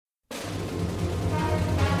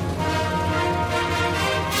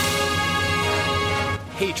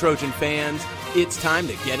Hey Trojan fans, it's time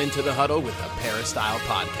to get into the huddle with the Peristyle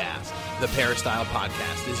Podcast. The Peristyle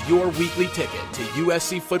Podcast is your weekly ticket to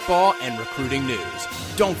USC football and recruiting news.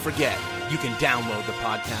 Don't forget, you can download the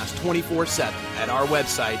podcast 24/7 at our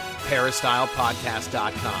website,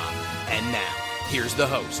 peristylepodcast.com. And now, here's the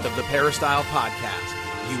host of the Peristyle Podcast,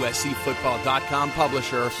 USCfootball.com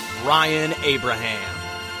publisher, Ryan Abraham.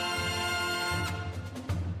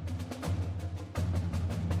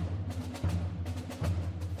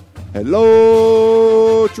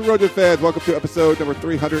 Hello, Trojan fans. Welcome to episode number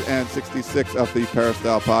 366 of the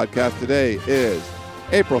Peristyle Podcast. Today is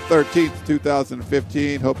April 13th,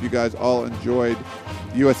 2015. Hope you guys all enjoyed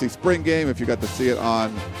the USC spring game. If you got to see it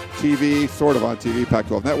on TV, sort of on TV,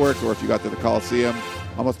 Pac-12 Networks, or if you got to the Coliseum,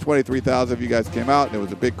 almost 23,000 of you guys came out, and it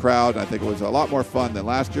was a big crowd, and I think it was a lot more fun than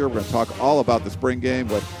last year. We're going to talk all about the spring game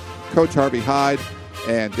with Coach Harvey Hyde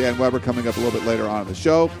and Dan Weber coming up a little bit later on in the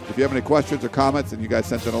show. If you have any questions or comments, and you guys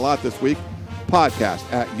sent in a lot this week, podcast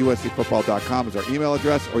at uscfootball.com is our email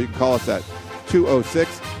address, or you can call us at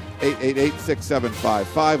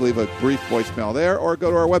 206-888-6755. Leave a brief voicemail there, or go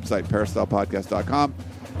to our website, peristylepodcast.com,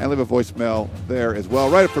 and leave a voicemail there as well.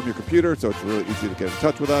 Write it from your computer, so it's really easy to get in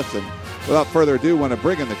touch with us. And without further ado, I want to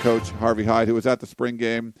bring in the coach, Harvey Hyde, who was at the spring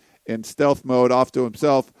game in stealth mode, off to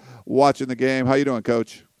himself, watching the game. How you doing,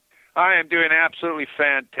 Coach? I am doing absolutely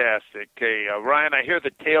fantastic. Hey, Ryan, I hear the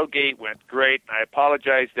tailgate went great. I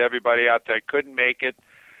apologize to everybody out there. I couldn't make it.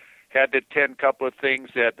 Had to attend a couple of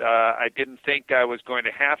things that I didn't think I was going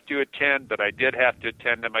to have to attend, but I did have to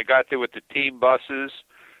attend them. I got there with the team buses.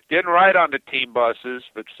 Didn't ride on the team buses,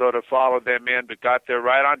 but sort of followed them in, but got there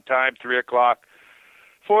right on time, 3 o'clock,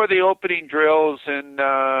 for the opening drills and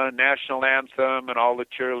national anthem and all the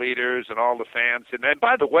cheerleaders and all the fans. And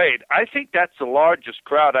by the way, I think that's the largest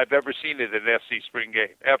crowd I've ever seen at an SC spring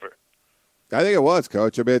game, ever. I think it was,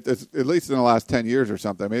 Coach. I mean, it's, at least in the last 10 years or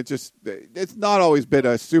something. I mean, it's not always been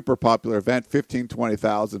a super popular event, 15,000,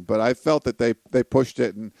 20,000, but I felt that they pushed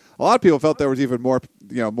it, and a lot of people felt there was even more,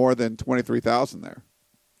 more than 23,000 there.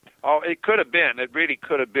 Oh, it could have been. It really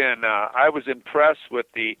could have been. I was impressed with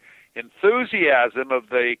the enthusiasm of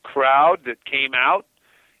the crowd that came out,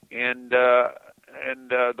 and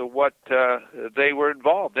they were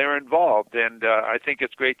involved. They're involved, and I think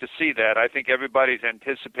it's great to see that. I think everybody's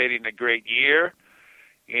anticipating a great year,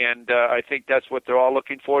 and I think that's what they're all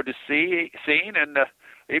looking forward to seeing. And I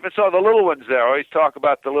even saw the little ones there. I always talk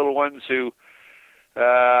about the little ones who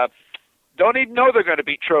don't even know they're going to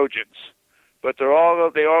be Trojans, but they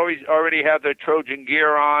already have their Trojan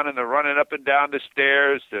gear on, and they're running up and down the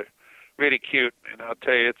stairs. They're really cute, and I'll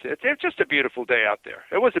tell you, it's just a beautiful day out there.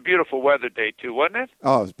 It was a beautiful weather day too, wasn't it?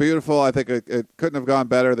 Oh, it was beautiful. I think it couldn't have gone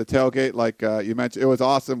better. The tailgate, like you mentioned, it was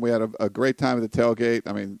awesome. We had a great time at the tailgate.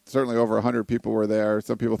 I mean, certainly over 100 people were there.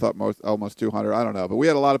 Some people thought almost 200. I don't know, but we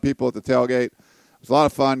had a lot of people at the tailgate. It was a lot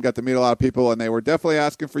of fun. Got to meet a lot of people, and they were definitely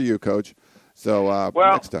asking for you, Coach. So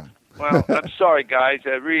next time. Well, I'm sorry, guys.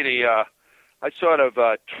 I sort of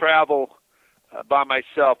travel by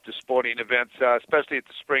myself to sporting events, especially at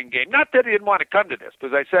the spring game. Not that I didn't want to come to this,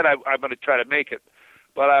 because I said I'm going to try to make it.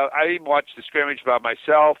 But I even watched the scrimmage by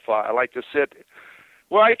myself. I like to sit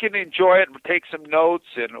where I can enjoy it and take some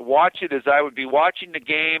notes and watch it as I would be watching the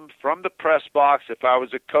game from the press box if I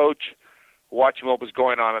was a coach watching what was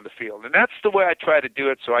going on in the field. And that's the way I try to do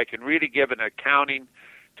it, so I can really give an accounting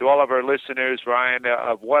to all of our listeners, Ryan,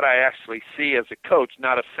 of what I actually see as a coach,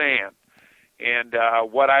 not a fan. And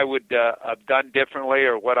what I would have done differently,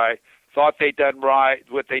 or what I thought they done right,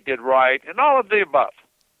 what they did right, and all of the above.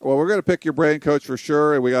 Well, we're going to pick your brain, Coach, for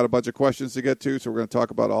sure, and we got a bunch of questions to get to, so we're going to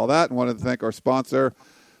talk about all that. And wanted to thank our sponsor,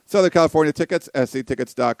 Southern California Tickets.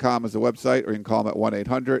 sctickets.com is the website, or you can call them at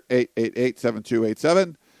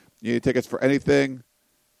 1-800-888-7287. You need tickets for anything,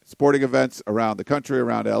 sporting events around the country,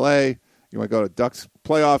 around L.A. You want to go to Ducks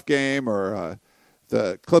playoff game, or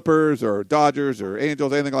the Clippers or Dodgers or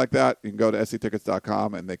Angels, anything like that, you can go to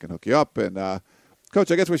sctickets.com and they can hook you up. And, Coach,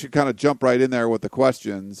 I guess we should kind of jump right in there with the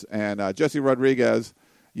questions. And Jesse Rodriguez,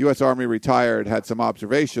 U.S. Army retired, had some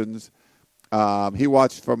observations. He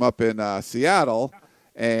watched from up in Seattle,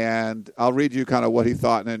 and I'll read you kind of what he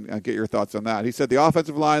thought and get your thoughts on that. He said the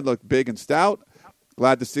offensive line looked big and stout.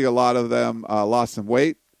 Glad to see a lot of them lost some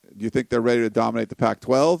weight. Do you think they're ready to dominate the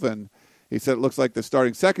Pac-12? And he said it looks like the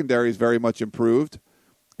starting secondary is very much improved,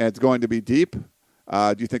 and it's going to be deep.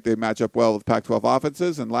 Do you think they match up well with Pac-12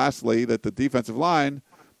 offenses? And lastly, that the defensive line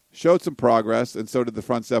showed some progress, and so did the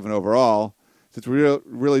front seven overall. Since we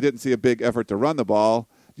really didn't see a big effort to run the ball,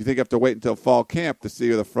 do you think you have to wait until fall camp to see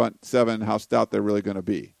the front seven, how stout they're really going to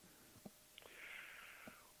be?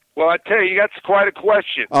 Well, I tell you, that's quite a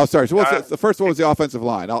question. Oh, sorry. So the first one was the offensive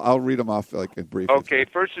line. I'll read them off in brief. Okay,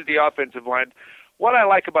 first is the offensive line. What I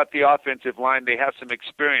like about the offensive line, they have some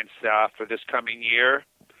experience for this coming year.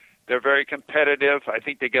 They're very competitive. I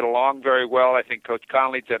think they get along very well. I think Coach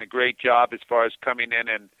Conley's done a great job as far as coming in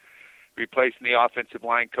and replacing the offensive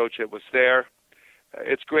line coach that was there.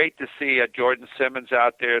 It's great to see Jordan Simmons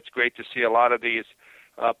out there. It's great to see a lot of these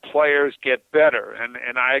players get better.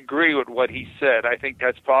 And I agree with what he said. I think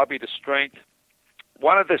that's probably the strength.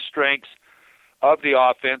 One of the strengths of the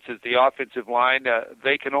offense is the offensive line.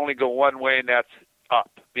 They can only go one way, and that's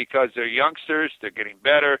up, because they're youngsters. They're getting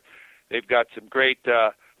better. They've got some great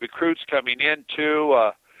recruits coming in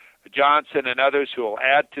too. Johnson and others who will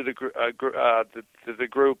add to the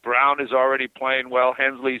group. Brown is already playing well.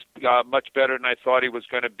 Hensley's much better than I thought he was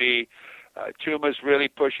going to be. Chuma's really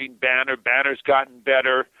pushing Banner. Banner's gotten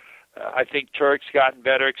better. I think Turk's gotten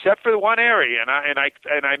better, except for the one area, and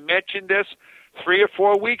I mentioned this 3 or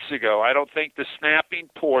 4 weeks ago. I don't think the snapping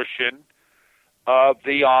portion of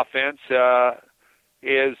the offense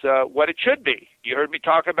is what it should be. You heard me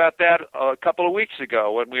talk about that a couple of weeks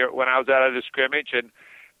ago when I was out of the scrimmage, and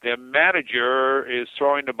the manager is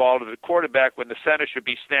throwing the ball to the quarterback when the center should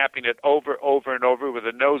be snapping it over and over with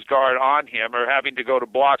a nose guard on him, or having to go to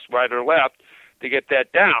blocks right or left to get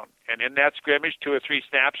that down. And in that scrimmage, 2 or 3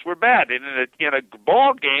 snaps were bad. And in a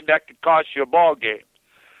ball game, that could cost you a ball game.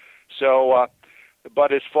 So,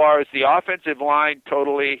 but as far as the offensive line,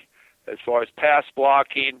 totally, as far as pass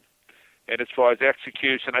blocking, and as far as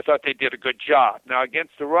execution, I thought they did a good job. Now,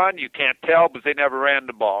 against the run, you can't tell because they never ran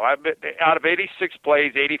the ball. Out of 86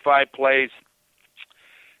 plays, 85 plays,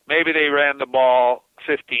 maybe they ran the ball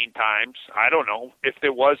 15 times. I don't know if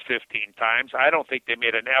there was 15 times. I don't think they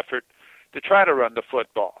made an effort to try to run the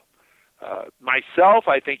football. Myself,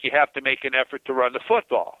 I think you have to make an effort to run the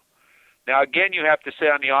football. Now, again, you have to say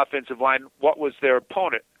on the offensive line, what was their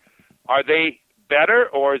opponent? Are they better,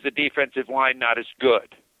 or is the defensive line not as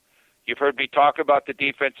good? You've heard me talk about the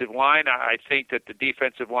defensive line. I think that the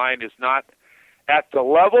defensive line is not at the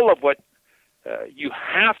level of what you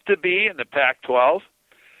have to be in the Pac-12,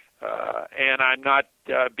 and I'm not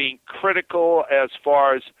being critical as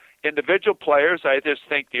far as individual players. I just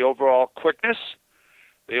think the overall quickness,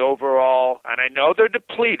 the overall, and I know they're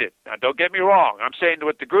depleted. Now, don't get me wrong. I'm saying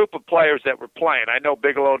with the group of players that were playing, I know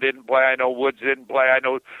Bigelow didn't play. I know Woods didn't play. I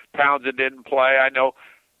know Townsend didn't play. I know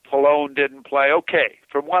Pallone didn't play. Okay,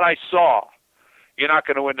 from what I saw, you're not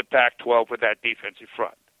going to win the Pac-12 with that defensive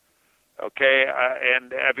front. Okay,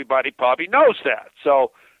 and everybody probably knows that.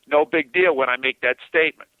 So no big deal when I make that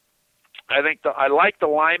statement. I think I like the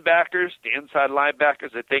linebackers, the inside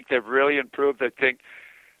linebackers. I think they've really improved. I think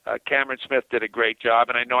Cameron Smith did a great job,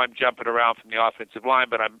 and I know I'm jumping around from the offensive line,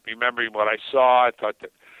 but I'm remembering what I saw. I thought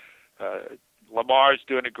that Lamar's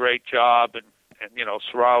doing a great job, and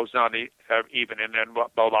Sorrell's not even in, and blah,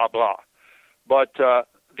 blah, blah. But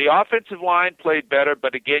the offensive line played better,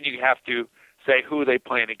 but again, you have to say who they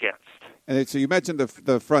playing against. And so you mentioned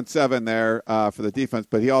the front seven there for the defense,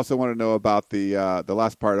 but he also wanted to know about the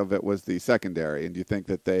last part of it was the secondary, and do you think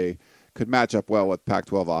that they could match up well with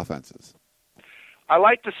Pac-12 offenses? I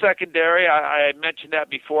like the secondary. I mentioned that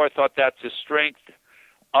before. I thought that's a strength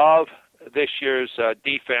of this year's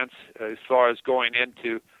defense as far as going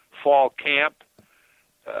into fall camp.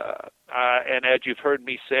 And as you've heard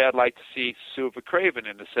me say, I'd like to see Suva Craven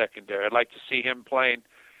in the secondary. I'd like to see him playing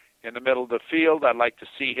in the middle of the field. I'd like to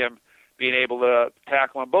see him being able to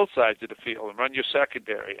tackle on both sides of the field and run your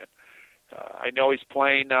secondary. And I know he's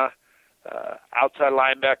playing outside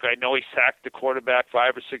linebacker. I know he sacked the quarterback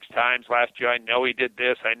 5 or 6 times last year. I know he did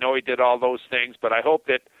this. I know he did all those things. But I hope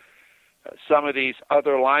that some of these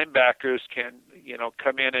other linebackers can,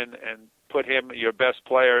 come in and put him, your best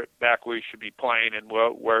player, back where he should be playing and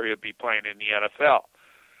where he'll be playing in the NFL.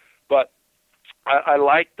 But I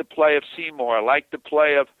like the play of Seymour. I like the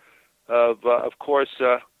play of course,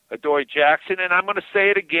 Adoree Jackson. And I'm going to say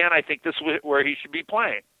it again. I think this is where he should be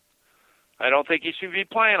playing. I don't think he should be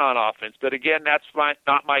playing on offense. But again, that's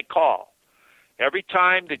not my call. Every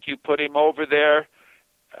time that you put him over there,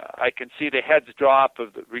 I can see the heads drop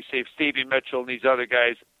of the receive Stevie Mitchell and these other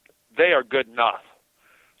guys. They are good enough.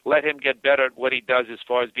 Let him get better at what he does as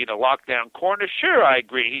far as being a lockdown corner. Sure, I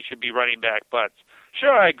agree he should be running back punts.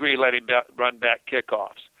 Sure, I agree let him run back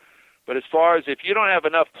kickoffs. But as far as if you don't have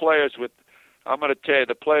enough players with, I'm going to tell you,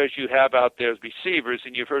 the players you have out there as receivers,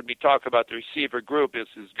 and you've heard me talk about the receiver group is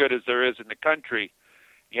as good as there is in the country.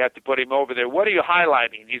 You have to put him over there. What are you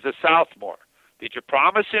highlighting? He's a sophomore. Did you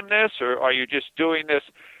promise him this, or are you just doing this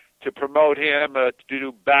to promote him to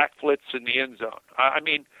do backflips in the end zone? I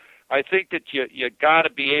mean, I think that you got to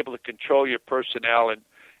be able to control your personnel,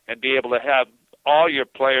 and be able to have all your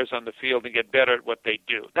players on the field and get better at what they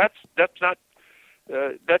do. That's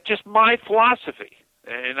just my philosophy,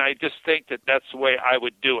 and I just think that that's the way I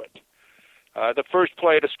would do it. The first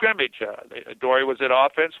play of the scrimmage, Dory was at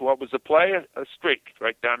offense. What was the play? A streak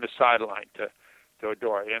right down the sideline to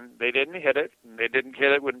Dory, and they didn't hit it. And they didn't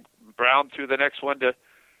hit it when Brown threw the next one to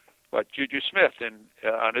Juju Smith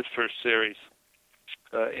on his first series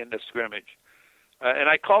in the scrimmage. And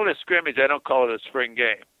I call it a scrimmage. I don't call it a spring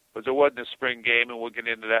game, because it wasn't a spring game, and we'll get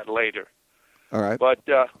into that later. All right. But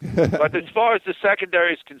as far as the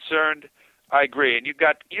secondary is concerned, I agree. And you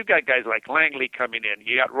got guys like Langley coming in.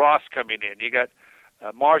 You got Ross coming in. You got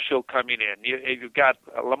Marshall coming in. You've got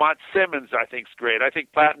Lamont Simmons, I think, is great. I think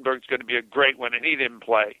Plattenberg's going to be a great one, and he didn't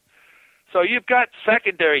play. So you've got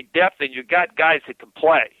secondary depth, and you've got guys that can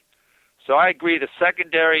play. So I agree the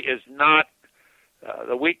secondary is not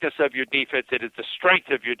the weakness of your defense. It is the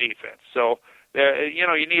strength of your defense. So,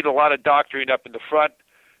 you need a lot of doctoring up in the front,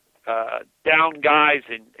 down guys,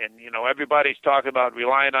 and everybody's talking about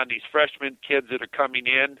relying on these freshman kids that are coming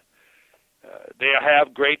in. They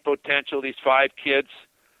have great potential, these 5 kids,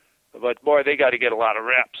 but, boy, they got to get a lot of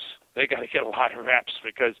reps. They got to get a lot of reps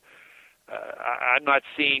because I'm not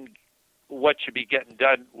seeing what should be getting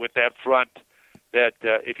done with that front that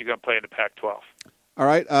if you're going to play in the Pac-12. All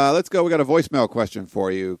right, let's go. We got a voicemail question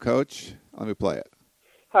for you, Coach. Let me play it.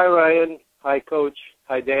 Hi, Ryan. Hi, Coach.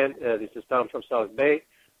 Hi, Dan. This is Tom from South Bay.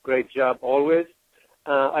 Great job always.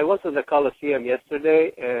 I was at the Coliseum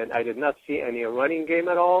yesterday, and I did not see any running game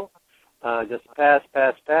at all. Just pass.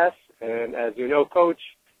 And as you know, Coach,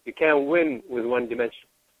 you can't win with one dimension.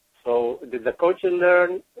 So did the coaches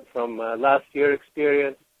learn from last year's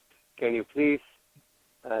experience? Can you please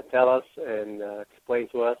tell us and explain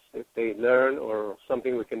to us if they learn or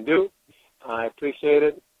something we can do? I appreciate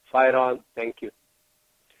it. Fight on. Thank you.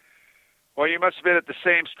 Well, you must have been at the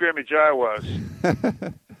same scrimmage I was.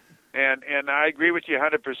 And I agree with you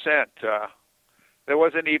 100%. There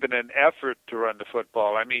wasn't even an effort to run the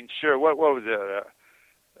football. I mean, sure, what was it?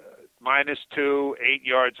 -2, 8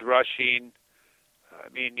 yards rushing. I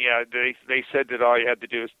mean, yeah, they said that all you had to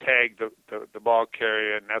do is tag the ball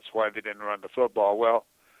carrier, and that's why they didn't run the football. Well,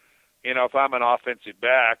 if I'm an offensive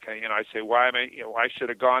back, I say, I should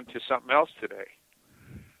have gone to something else today.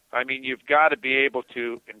 I mean, you've got to be able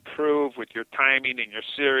to improve with your timing and your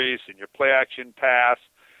series and your play action pass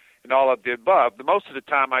and all of the above. But most of the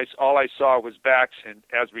time, all I saw was backs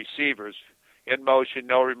as receivers in motion,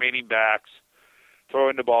 no remaining backs,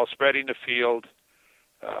 throwing the ball, spreading the field,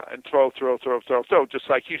 and throw, just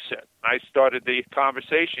like you said. I started the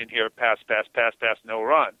conversation here, pass, no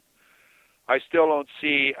run. I still don't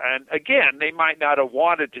see, and again, they might not have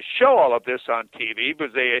wanted to show all of this on TV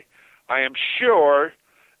because I am sure,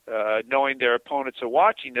 knowing their opponents are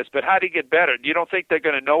watching this, but how do you get better? You don't think they're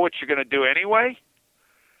going to know what you're going to do anyway?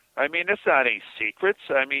 I mean, it's not any secrets.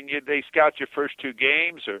 I mean, they scout your first 2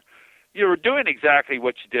 games, or you were doing exactly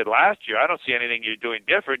what you did last year. I don't see anything you're doing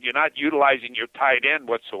different. You're not utilizing your tight end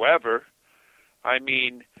whatsoever. I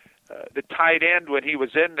mean, the tight end, when he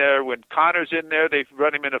was in there, when Connor's in there, they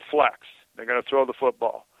run him in a flex. They're going to throw the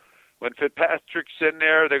football. When Fitzpatrick's in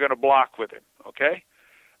there, they're going to block with him, okay?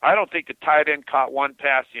 I don't think the tight end caught one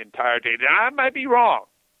pass the entire day. Now, I might be wrong.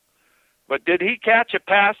 But did he catch a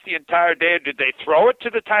pass the entire day, or did they throw it to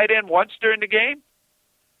the tight end once during the game?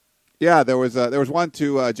 Yeah, there was one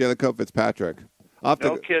to Jalen Fitzpatrick. No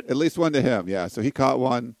kidding. At least one to him, yeah. So he caught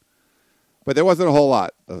one. But there wasn't a whole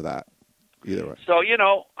lot of that either way. So,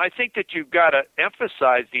 I think that you've got to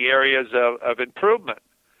emphasize the areas of improvement.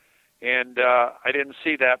 And I didn't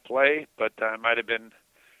see that play, but I might have been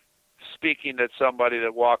speaking to somebody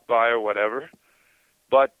that walked by or whatever.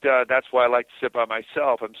 But that's why I like to sit by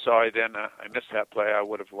myself. I'm sorry then I missed that play. I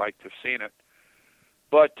would have liked to have seen it.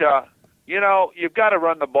 But, you've got to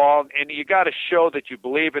run the ball, and you got to show that you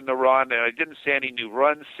believe in the run. And I didn't see any new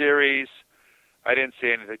run series. I didn't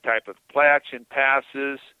see any type of play-action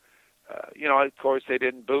passes. Of course, they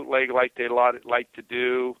didn't bootleg like they like to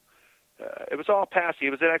do. It was all passing.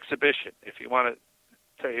 It was an exhibition, if you want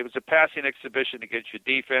to tell you. It was a passing exhibition against your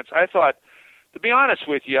defense. I thought, to be honest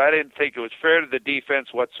with you, I didn't think it was fair to the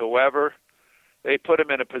defense whatsoever. They put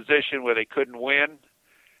them in a position where they couldn't win.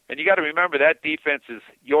 And you got to remember that defense is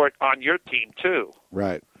on your team too.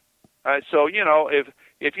 Right. So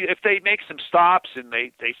if they make some stops and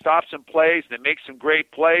they stop some plays and they make some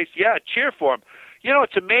great plays, yeah, cheer for them.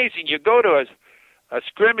 It's amazing. You go to a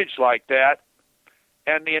scrimmage like that,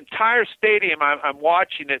 and the entire stadium, I'm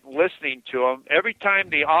watching it, listening to them. Every time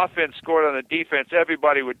the offense scored on the defense,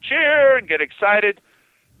 everybody would cheer and get excited.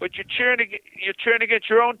 But you're cheering against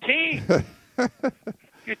your own team.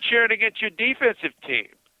 You're cheering against your defensive team.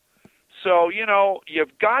 So,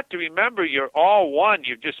 you've got to remember you're all one.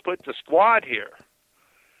 You've just split the squad here.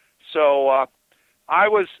 So I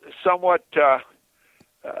was somewhat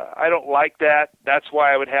I don't like that. That's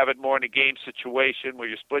why I would have it more in a game situation where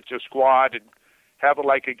you split your squad and have it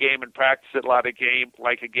like a game and practice it like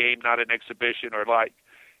a game, not an exhibition or like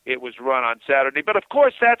it was run on Saturday. But, of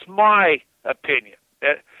course, that's my opinion.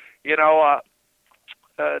 Not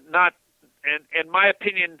in my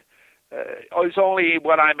opinion is only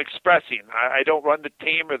what I'm expressing. I don't run the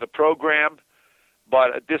team or the program,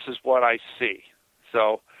 but this is what I see.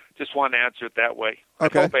 So just want to answer it that way.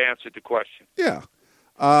 Okay. I hope I answered the question. Yeah.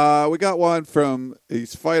 We got one from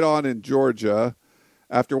he's Fight On in Georgia.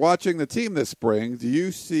 After watching the team this spring, do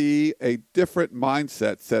you see a different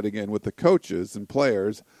mindset setting in with the coaches and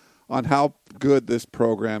players on how good this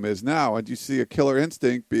program is now? And do you see a killer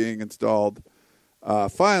instinct being installed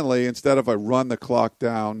finally instead of a run the clock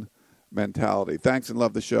down mentality? Thanks and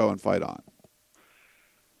love the show and Fight On.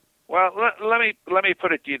 Well, let me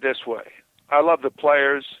put it to you this way. I love the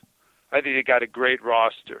players. I think they got a great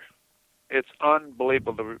roster. It's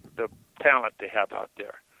unbelievable the talent they have out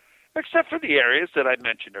there. Except for the areas that I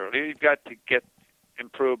mentioned earlier. You've got to get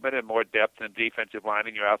improvement and more depth in the defensive line,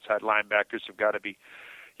 and your outside linebackers have got to be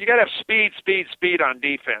 – you got to have speed on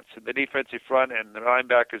defense. And the defensive front and the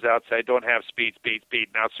linebackers outside don't have speed.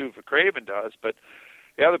 Now, Suva Craven does, but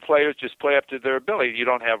the other players just play up to their ability. You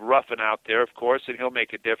don't have Ruffin out there, of course, and he'll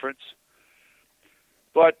make a difference.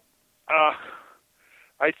 But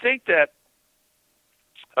I think that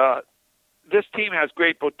this team has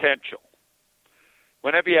great potential.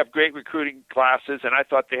 Whenever you have great recruiting classes, and I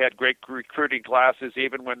thought they had great recruiting classes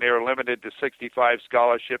even when they were limited to 65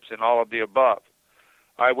 scholarships and all of the above,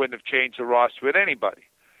 I wouldn't have changed the roster with anybody.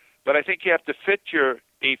 But I think you have to fit your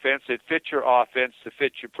defense and fit your offense to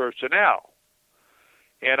fit your personnel.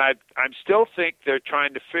 And I still think they're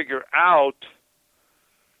trying to figure out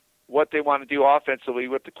what they want to do offensively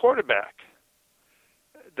with the quarterback.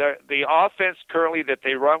 The offense currently that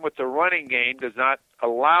they run with the running game does not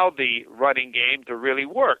allow the running game to really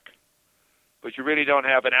work. But you really don't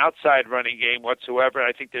have an outside running game whatsoever.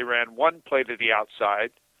 I think they ran one play to the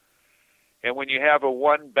outside. And when you have a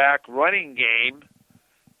one-back running game,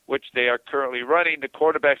 which they are currently running, the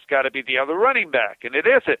quarterback's got to be the other running back, and it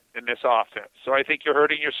isn't in this offense. So I think you're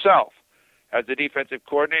hurting yourself. As the defensive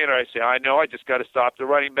coordinator, I say, I know, I just got to stop the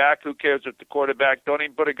running back. Who cares if the quarterback, don't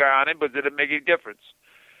even put a guy on him, but did it make any difference?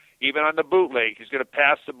 Even on the bootleg, he's going to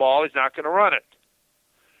pass the ball, he's not going to run it.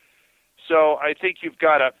 So I think you've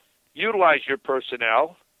got to utilize your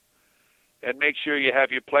personnel and make sure you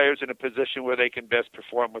have your players in a position where they can best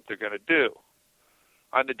perform what they're going to do.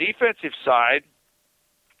 On the defensive side,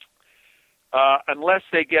 unless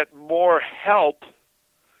they get more help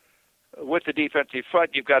with the defensive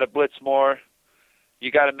front, you've got to blitz more.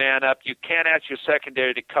 You got to man up. You can't ask your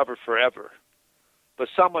secondary to cover forever, but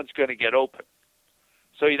someone's going to get open.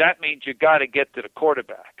 So that means you got to get to the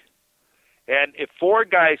quarterback. And if 4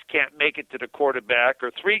 guys can't make it to the quarterback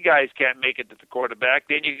or 3 guys can't make it to the quarterback,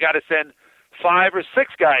 then you got to send 5 or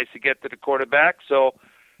 6 guys to get to the quarterback so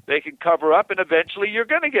they can cover up, and eventually you're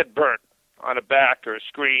going to get burnt on a back or a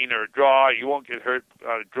screen or a draw. You won't get hurt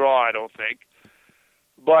on a draw, I don't think.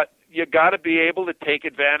 But you got to be able to take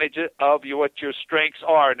advantage of what your strengths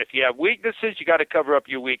are. And if you have weaknesses, you got to cover up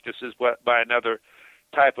your weaknesses by another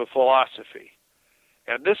type of philosophy.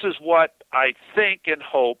 And this is what I think and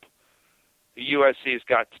hope the USC has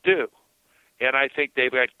got to do. And I think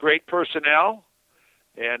they've got great personnel,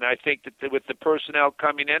 and I think that with the personnel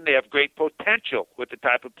coming in, they have great potential with the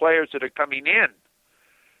type of players that are coming in.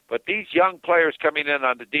 But these young players coming in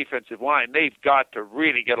on the defensive line, they've got to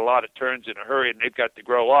really get a lot of turns in a hurry, and they've got to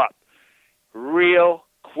grow up real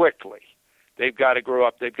quickly. They've got to grow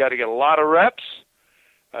up. They've got to get a lot of reps.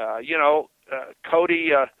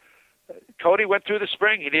 Cody went through the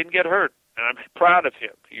spring. He didn't get hurt, and I'm proud of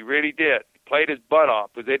him. He really did. He played his butt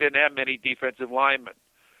off because they didn't have many defensive linemen.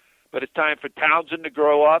 But it's time for Townsend to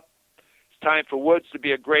grow up. It's time for Woods to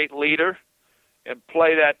be a great leader and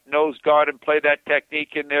play that nose guard and play that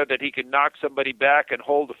technique in there that he can knock somebody back and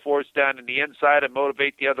hold the force down in the inside and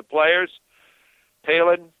motivate the other players.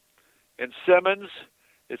 Palin and Simmons,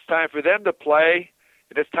 it's time for them to play.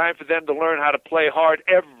 And it's time for them to learn how to play hard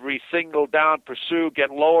every single down, pursue,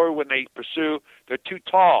 get lower when they pursue. They're too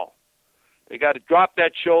tall. They got to drop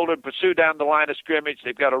that shoulder and pursue down the line of scrimmage.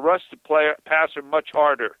 They've got to rush the passer much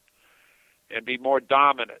harder and be more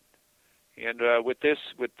dominant. And with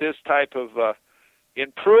this type of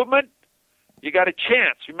improvement, you got a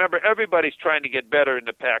chance. Remember, everybody's trying to get better in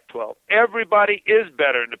the Pac-12. Everybody is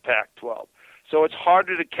better in the Pac-12. So it's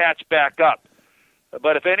harder to catch back up.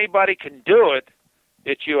 But if anybody can do it,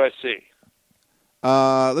 it's USC.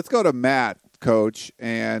 Let's go to Matt, Coach.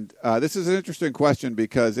 And this is an interesting question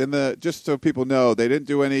because just so people know, they didn't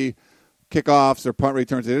do any kickoffs or punt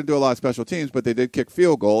returns. They didn't do a lot of special teams, but they did kick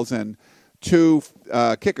field goals. And two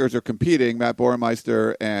kickers are competing, Matt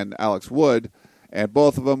Boremeister and Alex Wood. And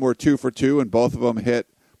both of them were 2 for 2, and both of them hit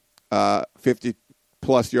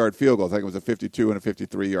 50-plus yard field goals. I think it was a 52 and a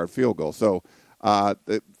 53-yard field goal. So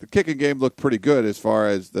the kicking game looked pretty good as far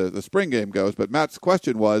as the spring game goes. But Matt's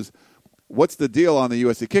question was, what's the deal on the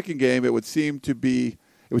USC kicking game? It would seem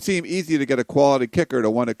easy to get a quality kicker to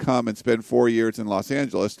want to come and spend 4 years in Los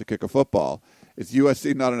Angeles to kick a football. Is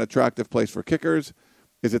USC not an attractive place for kickers?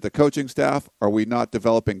 Is it the coaching staff? Are we not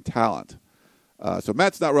developing talent? So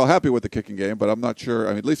Matt's not real happy with the kicking game, but I'm not sure. I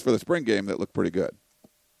mean, at least for the spring game, that looked pretty good.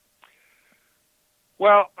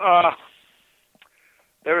 Well,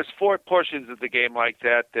 there was 4 portions of the game like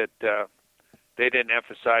that they didn't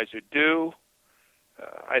emphasize or do.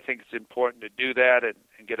 I think it's important to do that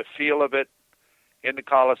and get a feel of it in the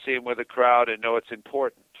Coliseum with a crowd and know it's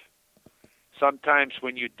important. Sometimes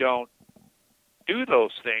when you don't do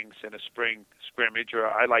those things in a spring scrimmage, or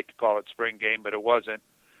I like to call it spring game, but it wasn't,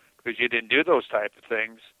 because you didn't do those type of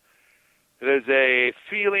things, there's a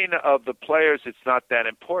feeling of the players it's not that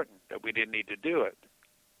important, that we didn't need to do it.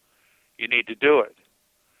 You need to do it.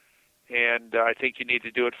 And I think you need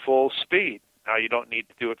to do it full speed. Now, you don't need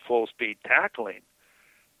to do it full speed tackling,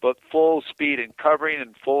 but full speed in covering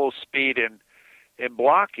and full speed in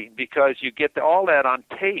blocking, because you get all that on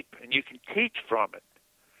tape and you can teach from it.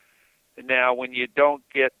 Now, when you don't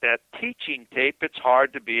get that teaching tape, it's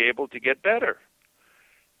hard to be able to get better.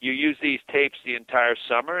 You use these tapes the entire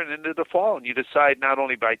summer and into the fall, and you decide not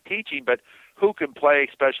only by teaching, but who can play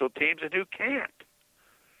special teams and who can't.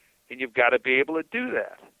 And you've got to be able to do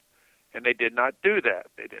that. And they did not do that.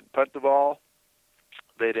 They didn't punt the ball.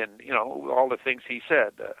 They didn't, all the things he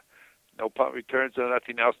said. No punt returns, no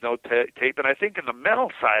nothing else, no tape. And I think in the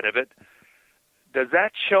mental side of it, does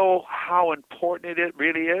that show how important it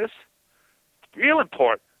really is? It's real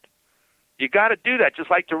important. You got to do that, just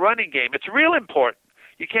like the running game. It's real important.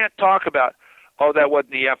 You can't talk about, that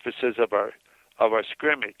wasn't the emphasis of our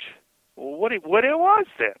scrimmage. Well, what it was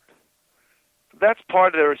then? That's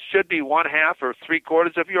part of there should be 1/2 or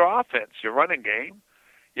 3/4 of your offense, your running game.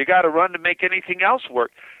 You got to run to make anything else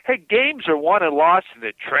work. Hey, games are won and lost in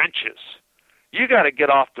the trenches. You got to get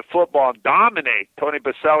off the football and dominate. Tony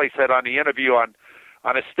Baselli said on the interview on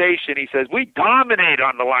a station, he says, we dominate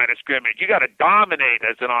on the line of scrimmage. You got to dominate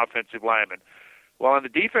as an offensive lineman. Well, on the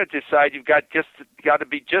defensive side, you've got to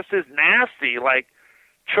be just as nasty, like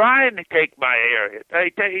trying to take my area.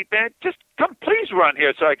 Hey, man, just come, please run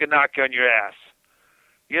here so I can knock you on your ass.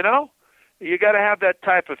 You got to have that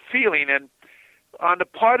type of feeling. And on the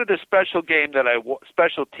part of the special teams that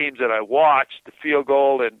I watched, the field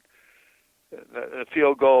goal and the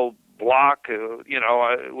field goal block,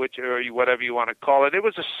 which or whatever you want to call it, it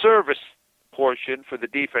was a service portion for the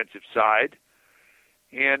defensive side.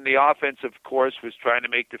 And the offense, of course, was trying to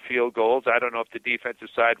make the field goals. I don't know if the defensive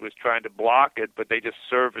side was trying to block it, but they just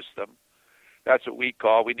serviced them. That's what we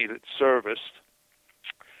need it serviced.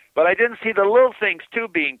 But I didn't see the little things, too,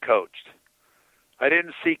 being coached. I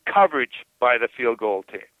didn't see coverage by the field goal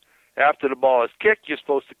team. After the ball is kicked, you're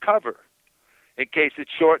supposed to cover in case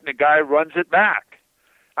it's short and the guy runs it back.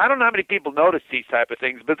 I don't know how many people notice these type of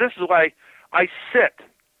things, but this is why I sit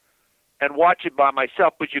and watch it by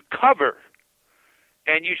myself. But you cover.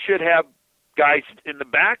 And you should have guys in the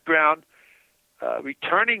background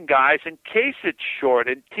returning guys in case it's short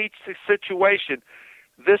and teach the situation.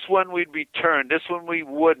 This one we'd return. This one we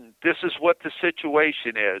wouldn't. This is what the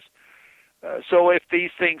situation is. So if these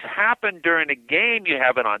things happen during a game, you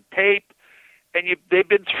have it on tape, and they've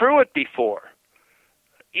been through it before.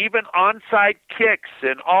 Even onside kicks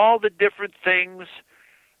and all the different things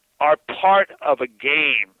are part of a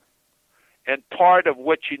game and part of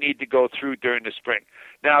what you need to go through during the spring.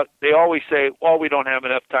 Now, they always say, we don't have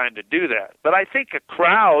enough time to do that. But I think a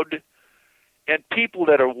crowd and people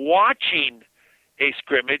that are watching a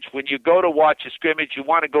scrimmage, when you go to watch a scrimmage, you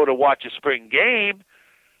want to go to watch a spring game,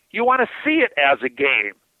 you want to see it as a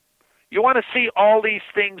game. You want to see all these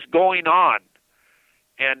things going on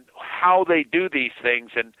and how they do these things,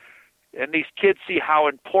 and these kids see how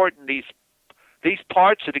important these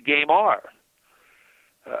parts of the game are.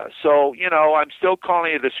 So, I'm still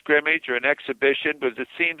calling it a scrimmage or an exhibition, because it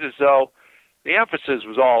seems as though the emphasis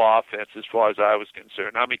was all offense as far as I was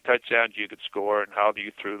concerned. How many touchdowns you could score and how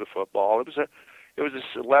you threw the football. It was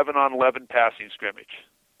a 11-on-11 passing scrimmage.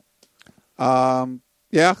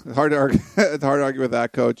 Yeah, hard to argue. It's hard to argue with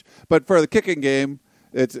that, Coach. But for the kicking game,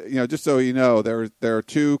 it's just so you know, there are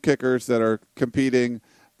 2 kickers that are competing.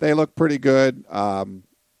 they look pretty good. One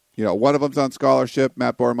of them's on scholarship,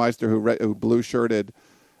 Matt Bormeister, who blue-shirted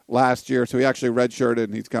last year. So he actually red-shirted,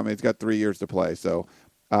 and he's coming. He's got 3 years to play. So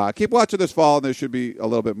keep watching this fall, and there should be a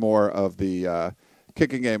little bit more of the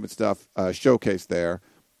kicking game and stuff showcased there.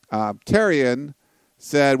 Terrian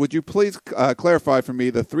said, would you please clarify for me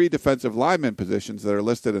the 3 defensive lineman positions that are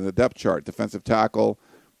listed in the depth chart, defensive tackle,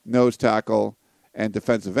 nose tackle, and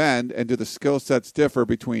defensive end, and do the skill sets differ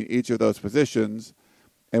between each of those positions,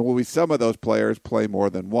 and will some of those players play more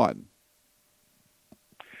than one?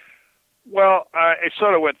 Well, I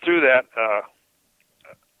sort of went through that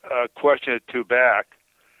question or two back.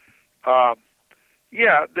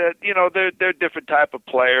 They're different type of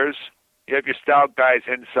players. You have your stout guys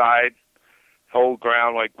inside, hold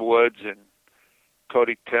ground like Woods and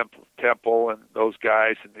Cody Temple and those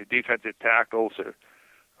guys, and the defensive tackles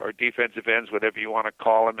or defensive ends, whatever you want to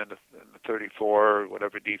call them, in the 34 or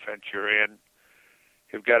whatever defense you're in.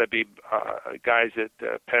 You've got to be guys that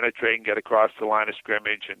penetrate and get across the line of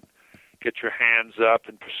scrimmage and get your hands up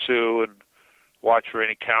and pursue and watch for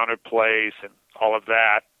any counter plays and all of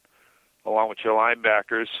that, along with your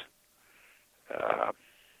linebackers.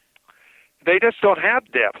 They just don't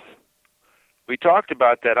have depth. We talked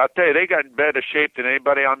about that. I'll tell you, they got in better shape than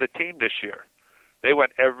anybody on the team this year. They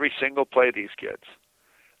went every single play, these kids.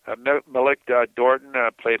 Malik Dorton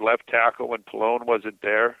played left tackle when Pallone wasn't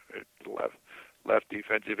there, left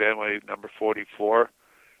defensive end when he was number 44.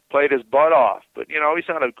 Played his butt off. But, he's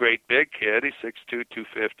not a great big kid. He's 6'2",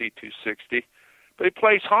 250, 260. But he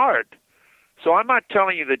plays hard. So I'm not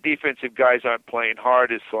telling you the defensive guys aren't playing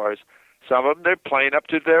hard as far as some of them. They're playing up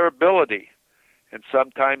to their ability. And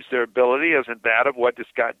sometimes their ability isn't that of what is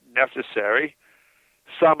got necessary.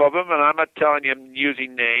 Some of them, and I'm not telling you I'm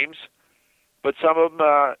using names, but some of them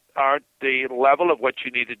aren't the level of what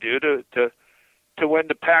you need to do to win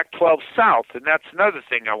the Pac-12 South. And that's another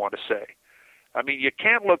thing I want to say. I mean, you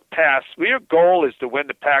can't look past. Your goal is to win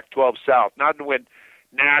the Pac-12 South, not to win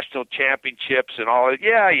national championships and all that.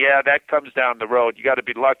 Yeah, that comes down the road. You got to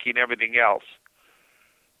be lucky and everything else.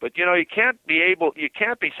 But you can't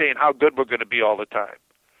be saying how good we're going to be all the time.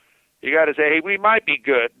 You got to say, hey, we might be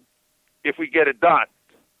good if we get it done.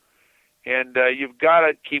 And you've got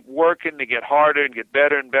to keep working to get harder and get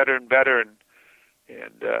better and better and better and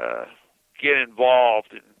get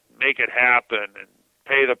involved and make it happen and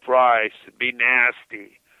pay the price and be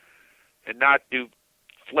nasty and not do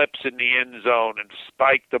flips in the end zone and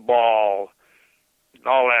spike the ball and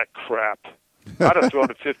all that crap. I'd have thrown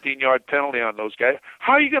a 15-yard penalty on those guys.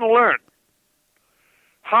 How are you going to learn?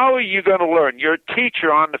 How are you going to learn? You're a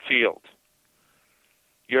teacher on the field.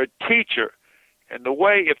 You're a teacher. And the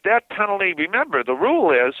way, if that penalty, remember, the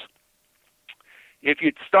rule is if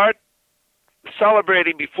you start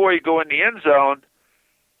celebrating before you go in the end zone,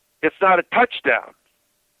 it's not a touchdown.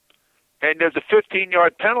 And there's a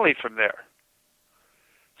 15-yard penalty from there.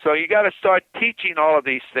 So you got to start teaching all of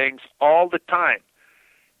these things all the time.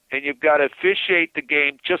 And you've got to officiate the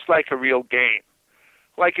game just like a real game.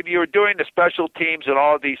 Like if you were doing the special teams and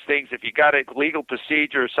all of these things, if you got a legal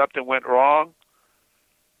procedure or something went wrong,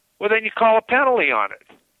 well, then you call a penalty on it.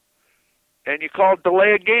 And you call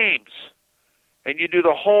delay of games. And you do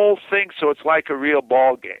the whole thing so it's like a real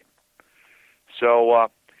ball game. So,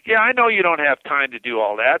 I know you don't have time to do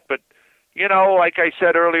all that, but, like I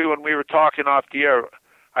said earlier when we were talking off the air,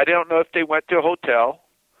 I don't know if they went to a hotel.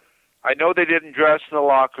 I know they didn't dress in the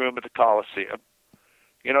locker room at the Coliseum.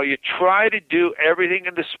 You try to do everything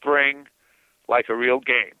in the spring like a real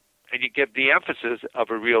game, and you give the emphasis of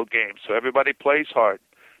a real game, so everybody plays hard.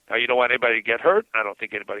 Now, you don't want anybody to get hurt. I don't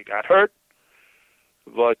think anybody got hurt,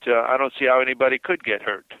 but I don't see how anybody could get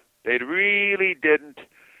hurt. They really didn't.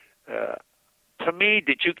 To me,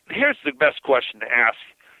 here's the best question to ask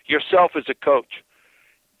yourself as a coach.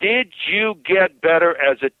 Did you get better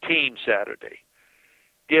as a team Saturday?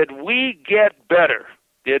 Did we get better?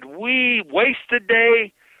 Did we waste a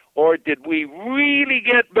day, or did we really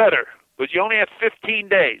get better? Because you only have 15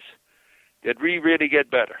 days. Did we really get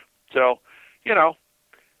better? So,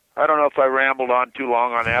 I don't know if I rambled on too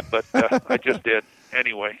long on that, but I just did.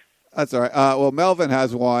 Anyway. That's all right. Well, Melvin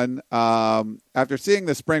has one. After seeing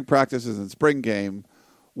the spring practices and spring game,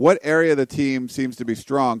 what area of the team seems to be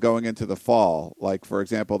strong going into the fall? Like, for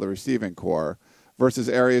example, the receiving core versus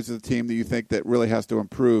areas of the team that you think that really has to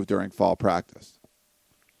improve during fall practice?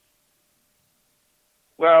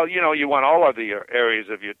 Well, you want all of the areas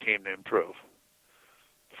of your team to improve.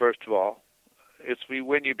 First of all, it's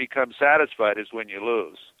when you become satisfied is when you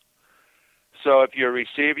lose. So if you're a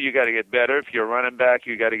receiver, you got to get better. If you're a running back,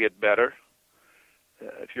 you got to get better.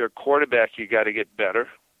 If you're a quarterback, you got to get better.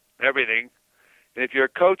 Everything. And if you're a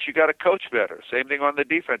coach, you got to coach better. Same thing on the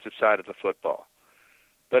defensive side of the football.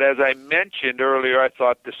 But as I mentioned earlier, I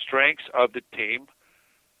thought the strengths of the team,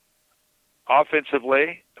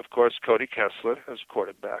 offensively, of course, Cody Kessler as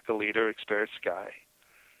quarterback, a leader, experienced guy.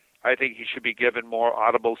 I think he should be given more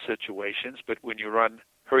audible situations, but when you run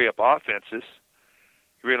hurry-up offenses,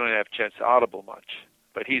 you really don't have a chance to audible much.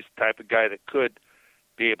 But he's the type of guy that could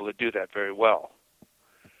be able to do that very well.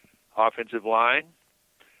 Offensive line,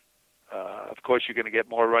 of course, you're going to get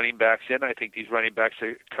more running backs in. I think these running backs that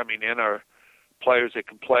are coming in are players that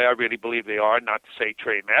can play. I really believe they are. Not to say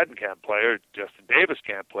Trey Madden can't play or Justin Davis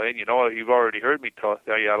can't play. And you've already heard me tell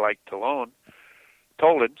you I like Tolan,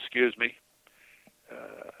 excuse me.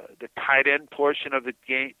 The tight end portion of the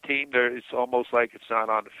team, it's almost like it's not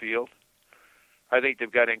on the field. I think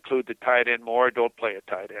they've got to include the tight end more. Don't play a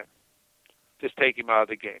tight end. Just take him out of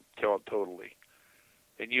the game totally.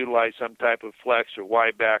 And utilize some type of flex or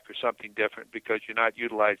wide back or something different because you're not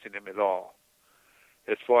utilizing him at all.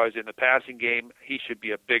 As far as in the passing game, he should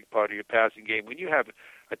be a big part of your passing game. When you have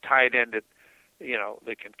a tight end that,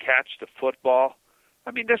 that can catch the football,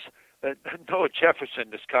 I mean, this Noah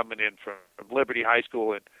Jefferson is coming in from Liberty High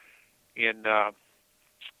School in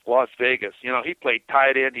Las Vegas. He played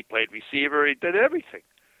tight end, he played receiver, he did everything.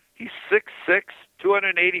 He's 6'6",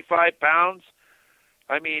 285 pounds.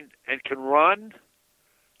 I mean, and can run.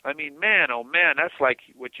 I mean, man, oh man, that's like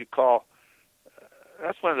what you call.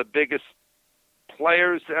 That's one of the biggest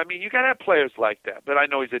players. I mean, you got to have players like that. But I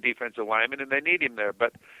know he's a defensive lineman, and they need him there.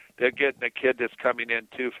 But they're getting a kid that's coming in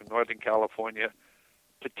too from Northern California.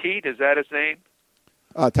 Petit, is that his name?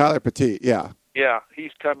 Tyler Petit, yeah. Yeah,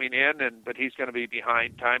 he's coming in, but he's going to be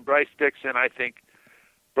behind time. Bryce Dixon, I think.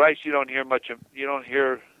 Bryce, you don't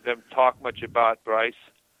hear them talk much about Bryce.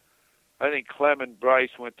 I think Clem and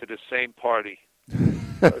Bryce went to the same party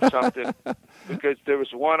or something because there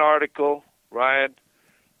was one article, Ryan,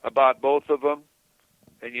 about both of them,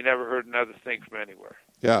 and you never heard another thing from anywhere.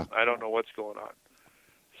 Yeah. I don't know what's going on.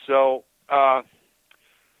 So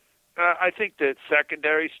I think the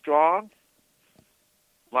secondary's strong.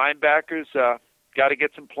 Linebackers got to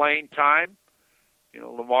get some playing time.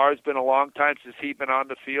 Lamar's been a long time since he's been on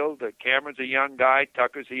the field. Cameron's a young guy.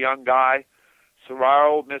 Tucker's a young guy.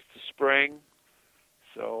 Serraro missed the spring.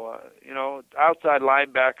 So, outside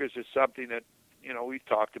linebackers is something that, we've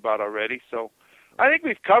talked about already. So I think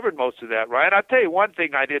we've covered most of that, Ryan. I'll tell you one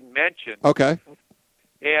thing I didn't mention. Okay.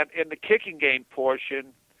 And in the kicking game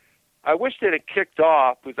portion, I wish they'd have kicked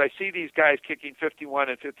off because I see these guys kicking 51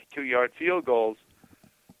 and 52-yard field goals,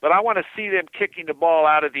 but I want to see them kicking the ball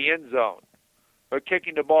out of the end zone or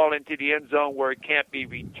kicking the ball into the end zone where it can't be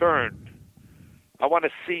returned. I want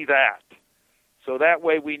to see that. So that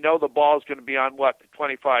way we know the ball's going to be on, the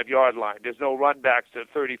 25-yard line. There's no run backs to the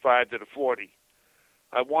 35 to the 40.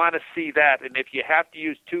 I want to see that. And if you have to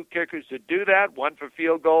use two kickers to do that, one for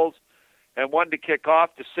field goals and one to kick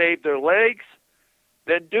off to save their legs,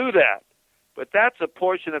 then do that. But that's a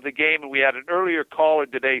portion of the game, and we had an earlier caller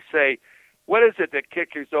today say, what is it that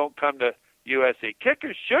kickers don't come to USC?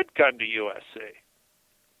 Kickers should come to USC.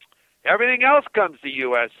 Everything else comes to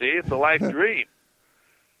USC. It's a life dream.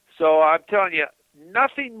 So I'm telling you,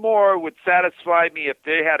 nothing more would satisfy me if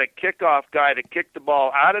they had a kickoff guy to kick the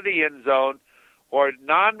ball out of the end zone or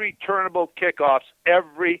non-returnable kickoffs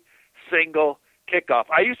every single kickoff.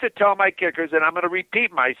 I used to tell my kickers, and I'm going to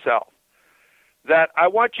repeat myself, that I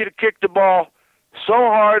want you to kick the ball so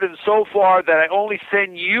hard and so far that I only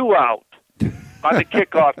send you out on the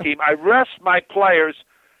kickoff team. I rest my players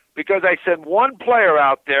because I send one player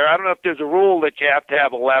out there. I don't know if there's a rule that you have to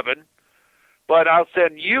have 11, but I'll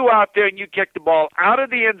send you out there and you kick the ball out of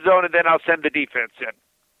the end zone, and then I'll send the defense in.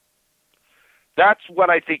 That's what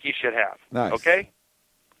I think you should have. Nice. Okay?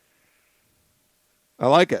 I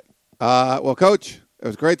like it. Well, Coach, it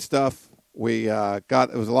was great stuff. It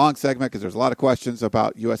was a long segment because there's a lot of questions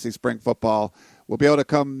about USC spring football. We'll be able to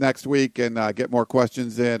come next week and get more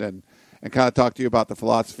questions in and kind of talk to you about the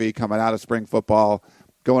philosophy coming out of spring football,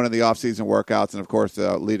 going into the off-season workouts, and, of course,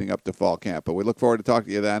 leading up to fall camp. But we look forward to talking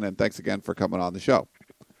to you then, and thanks again for coming on the show.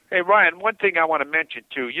 Hey, Ryan, one thing I want to mention,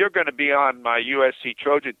 too. You're going to be on my USC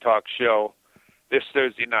Trojan Talk show this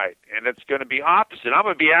Thursday night, and it's going to be opposite. I'm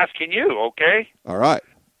going to be asking you, okay? All right.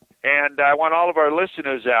 And I want all of our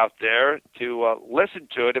listeners out there to listen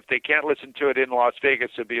to it. If they can't listen to it in Las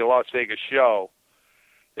Vegas, it'll be a Las Vegas show,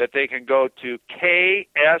 that they can go to kshp.com.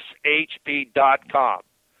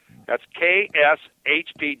 That's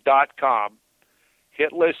kshp.com.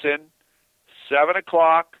 Hit listen, 7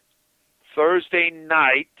 o'clock, Thursday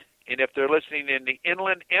night. And if they're listening in the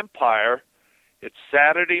Inland Empire, it's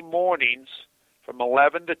Saturday mornings from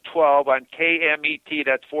 11 to 12 on KMET.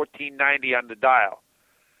 That's 1490 on the dial.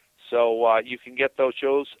 So you can get those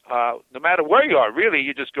shows no matter where you are. Really,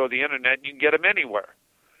 you just go to the internet and you can get them anywhere.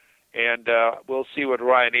 And we'll see what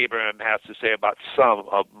Ryan Abraham has to say about some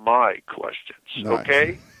of my questions. Nice.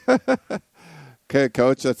 Okay? Okay,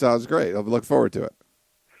 Coach, that sounds great. I'll look forward to it.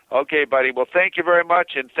 Okay, buddy. Well, thank you very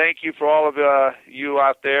much, and thank you for all of you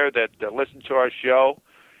out there that listen to our show,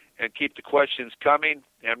 and keep the questions coming.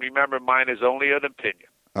 And remember, mine is only an opinion.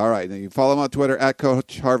 All right. Now you can follow him on Twitter at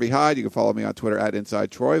Coach Harvey Hyde. You can follow me on Twitter at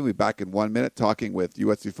Inside Troy. We'll be back in 1 minute talking with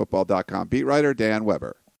USCFootball.com beat writer Dan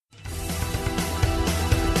Weber.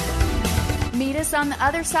 Meet us on the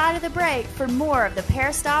other side of the break for more of the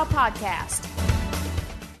Peristyle Podcast.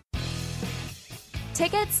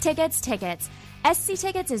 Tickets, tickets, tickets. SC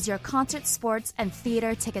Tickets is your concert, sports, and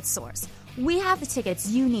theater ticket source. We have the tickets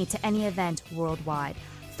you need to any event worldwide.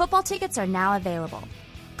 Football tickets are now available.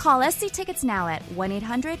 Call SC Tickets now at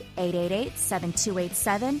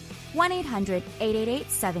 1-800-888-7287,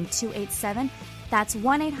 1-800-888-7287. That's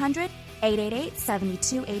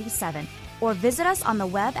 1-800-888-7287. Or visit us on the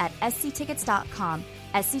web at sctickets.com.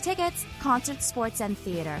 SC Tickets, concert, sports, and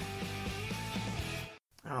theater.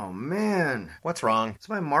 Oh, man. What's wrong? It's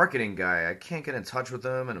my marketing guy. I can't get in touch with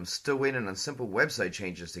him, and I'm still waiting on simple website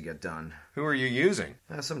changes to get done. Who are you using?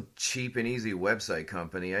 Some cheap and easy website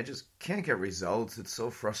company. I just can't get results. It's so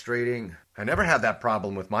frustrating. I never had that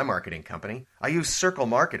problem with my marketing company. I use Circle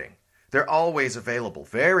Marketing. They're always available,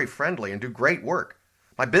 very friendly, and do great work.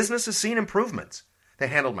 My business has seen improvements. They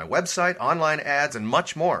handled my website, online ads, and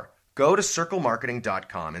much more. Go to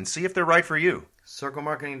circlemarketing.com and see if they're right for you.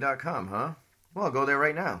 Circlemarketing.com, huh? Well, I'll go there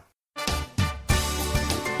right now.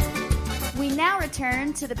 We now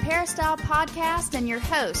return to the Peristyle Podcast and your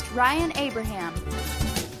host, Ryan Abraham.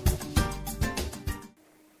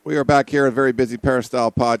 We are back here at a very busy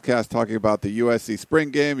Peristyle Podcast talking about the USC spring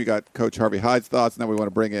game. You got Coach Harvey Hyde's thoughts, and then we want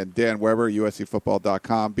to bring in Dan Weber,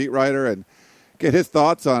 USCFootball.com beat writer, and get his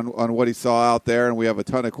thoughts on what he saw out there. And we have a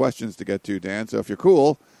ton of questions to get to, Dan. So if you're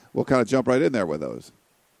cool, we'll kind of jump right in there with those.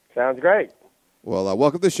 Sounds great. Well,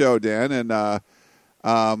 welcome to the show, Dan. And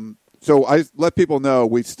so I let people know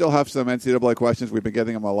we still have some NCAA questions. We've been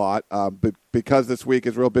getting them a lot. But because this week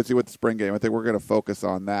is real busy with the spring game, I think we're going to focus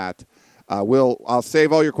on that. I'll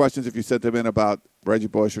save all your questions if you sent them in about Reggie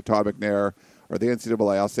Bush or Todd McNair or the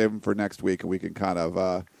NCAA. I'll save them for next week, and we can kind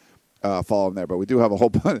of follow them there. But we do have a whole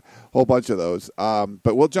bunch of those.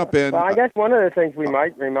 But we'll jump in. Well, I guess one of the things we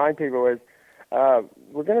might remind people is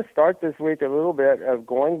we're going to start this week a little bit of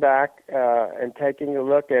going back and taking a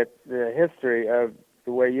look at the history of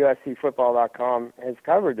the way USCFootball.com has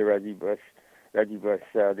covered the Reggie Bush, the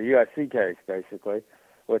USC case, basically,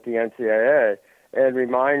 with the NCAA, and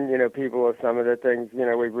remind people of some of the things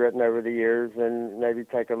we've written over the years, and maybe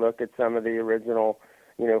take a look at some of the original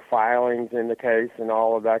filings in the case and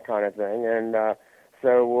all of that kind of thing. And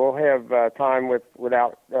so we'll have time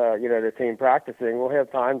without the team practicing. We'll have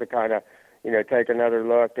time to kind of take another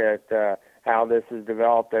look at how this has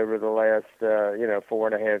developed over the last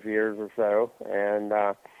 4.5 years or so, and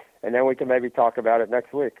then we can maybe talk about it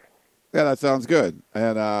next week. Yeah, that sounds good.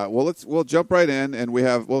 And we'll jump right in, and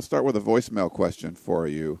we'll start with a voicemail question for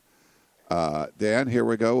you, Dan. Here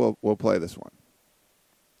we go. We'll play this one.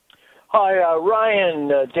 Hi, Ryan,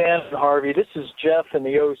 Dan, and Harvey. This is Jeff in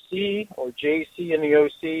the OC, or JC in the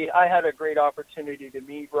OC. I had a great opportunity to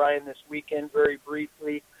meet Ryan this weekend very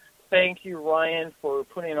briefly. Thank you, Ryan, for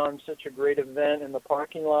putting on such a great event in the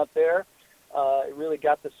parking lot there. It really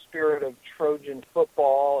got the spirit of Trojan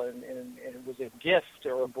football, and it was a gift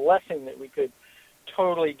or a blessing that we could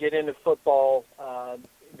totally get into football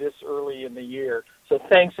this early in the year. So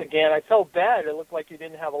thanks again. I felt bad. It looked like you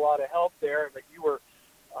didn't have a lot of help there, but you were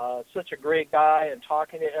such a great guy and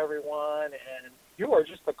talking to everyone, and you are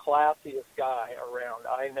just the classiest guy around,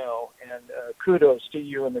 I know, and kudos to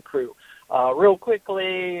you and the crew. Real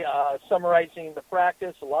quickly, summarizing the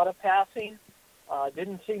practice, a lot of passing,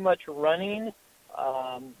 didn't see much running.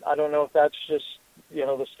 I don't know if that's just,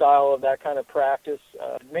 the style of that kind of practice.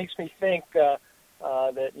 It makes me think that,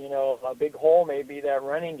 a big hole may be that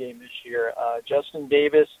running game this year. Justin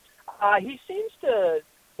Davis, he seems to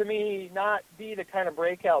me, not be the kind of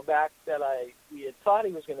breakout back that we had thought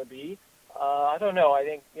he was going to be. I don't know. I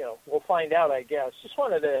think, we'll find out, I guess. Just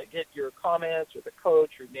wanted to get your comments or the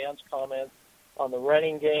coach or Dan's comments on the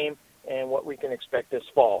running game and what we can expect this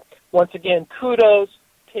fall. Once again, kudos.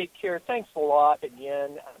 Take care. Thanks a lot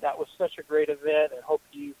again. That was such a great event, and hope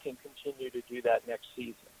you can continue to do that next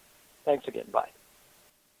season. Thanks again. Bye.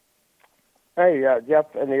 Hey,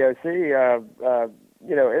 Jeff and the OC.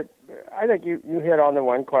 I think you hit on the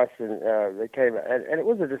one question that came, and it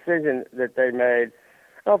was a decision that they made.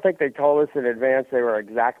 I don't think they told us in advance they were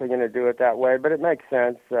exactly going to do it that way, but it makes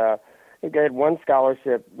sense. They had one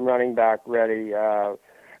scholarship running back ready.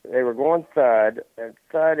 They were going thud, and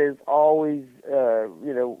thud is always,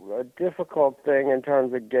 a difficult thing in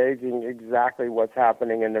terms of gauging exactly what's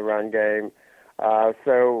happening in the run game.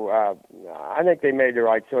 So I think they made the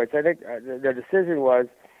right choice. I think the decision was,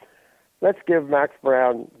 let's give Max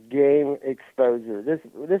Brown game exposure.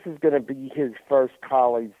 This is going to be his first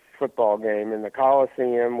college football game in the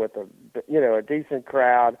Coliseum with a decent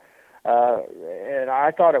crowd. And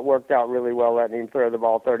I thought it worked out really well, letting him throw the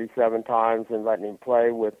ball 37 times and letting him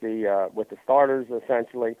play with the starters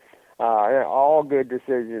essentially. All good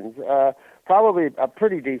decisions. Probably a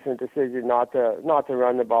pretty decent decision not to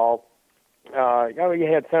run the ball. You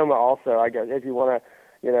had Soma also, I guess, if you want to,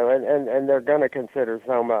 and they're going to consider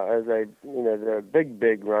Soma as the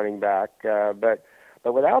big running back. But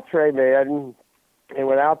without Trey Madden and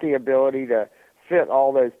without the ability to fit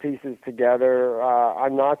all those pieces together,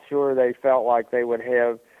 I'm not sure they felt like they would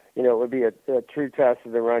have, it would be a true test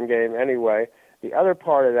of the run game anyway. The other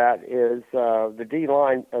part of that is the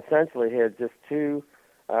D-line essentially had just two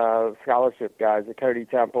scholarship guys, Cody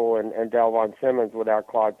Temple and Delvon Simmons, without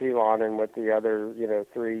Claude Pilon, and with the other,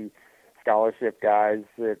 three scholarship guys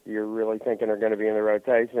that you're really thinking are going to be in the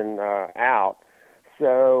rotation out.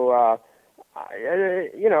 So,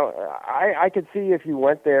 I could see if you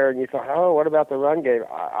went there and you thought, oh, what about the run game?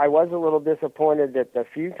 I was a little disappointed that the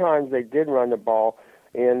few times they did run the ball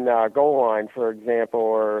in goal line, for example,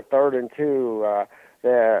 or 3rd and 2,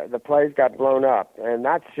 the plays got blown up, and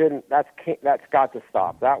that's got to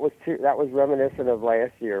stop. That was reminiscent of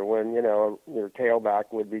last year when your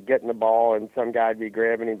tailback would be getting the ball and some guy'd be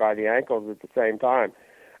grabbing him by the ankles at the same time.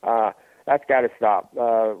 That's got to stop.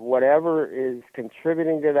 Whatever is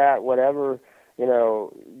contributing to that, whatever,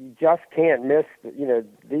 you just can't miss,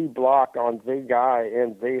 the block on the guy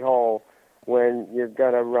in the hole when you're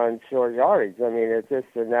going to run short yardage. I mean, it's just,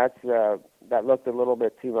 and that looked a little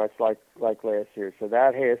bit too much like last year. So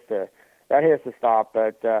that has to stop.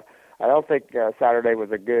 But I don't think Saturday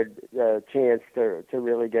was a good chance to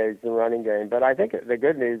really gauge the running game. But I think the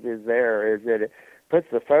good news is that it puts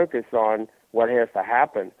the focus on what has to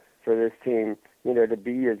happen for this team, to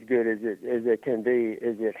be as good as it can be.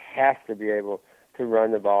 Is it has to be able to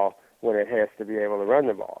run the ball when it has to be able to run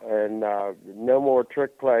the ball, and no more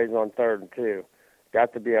trick plays on 3rd and 2.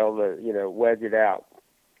 Got to be able to wedge it out,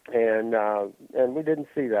 and we didn't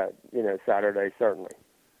see that Saturday certainly.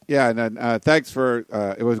 Yeah, and then thanks for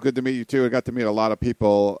it was good to meet you too. I got to meet a lot of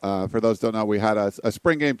people. For those who don't know, we had a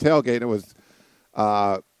spring game tailgate. It was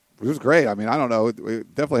great. I mean, I don't know, we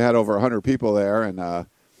definitely had over 100 people there, and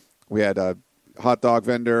we had a hot dog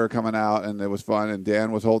vendor coming out, and it was fun. And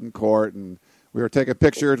Dan was holding court, and we were taking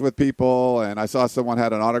pictures with people. And I saw someone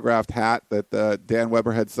had an autographed hat that Dan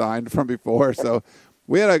Weber had signed from before. So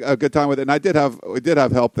we had a good time with it. And we did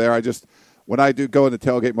have help there. When I do go into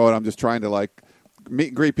tailgate mode, I'm just trying to meet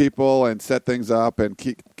and greet people and set things up and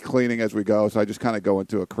keep cleaning as we go. So I just kind of go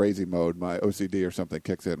into a crazy mode. My OCD or something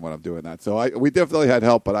kicks in when I'm doing that. So we definitely had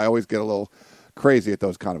help, but I always get a little crazy at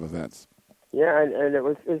those kind of events. Yeah, and it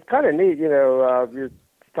was kind of neat, you're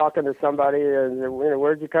talking to somebody and,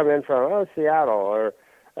 where'd you come in from? Oh, Seattle, or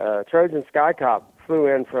Trojan Sky Cop flew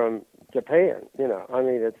in from Japan, I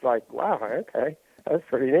mean, it's like, wow, okay, that's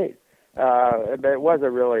pretty neat. But it was a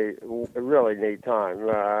really neat time.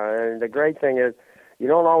 And the great thing is you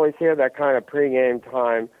don't always hear that kind of pregame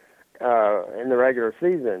time in the regular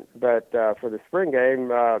season, but for the spring game,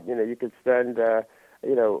 you could spend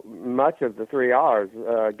much of the 3 hours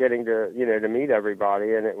getting to to meet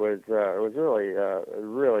everybody, and it was really a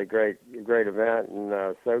really great event,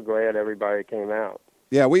 and so glad everybody came out.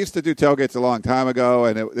 Yeah, we used to do tailgates a long time ago,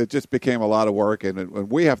 and it just became a lot of work, and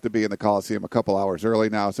we have to be in the Coliseum a couple hours early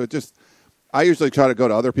now, so I usually try to go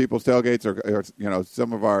to other people's tailgates, or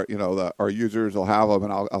some of our our users will have them,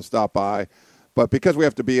 and I'll stop by. But because we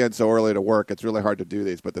have to be in so early to work, it's really hard to do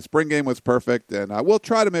these. But the spring game was perfect, and we'll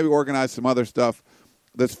try to maybe organize some other stuff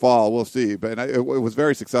this fall. We'll see. But it was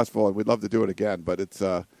very successful, and we'd love to do it again. But it's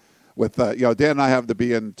with Dan and I have to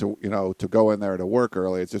be in to go in there to work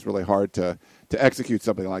early. It's just really hard to execute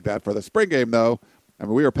something like that. For the spring game, though, I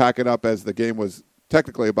mean, we were packing up as the game was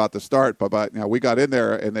technically about to start, but we got in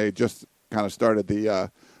there and they just kind of started the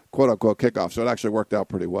quote unquote kickoff. So it actually worked out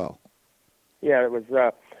pretty well. Yeah, it was.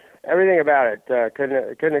 Everything about it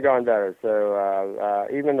couldn't have gone better. So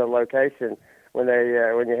even the location when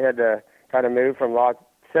you had to kind of move from lot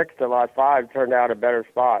 6 to lot 5 turned out a better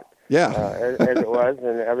spot Yeah. as it was,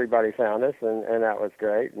 and everybody found us, and that was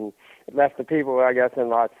great. And it left the people, I guess, in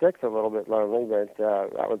lot 6 a little bit lonely, but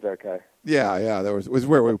that was okay. Yeah. It was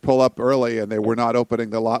where we pull up early, and they were not opening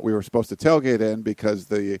the lot we were supposed to tailgate in because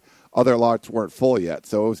the other lots weren't full yet.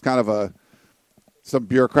 So it was kind of some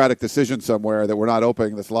bureaucratic decision somewhere that we're not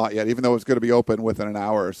opening this lot yet, even though it's going to be open within an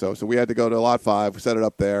hour or so. So we had to go to lot 5, set it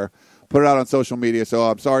up there, put it out on social media. So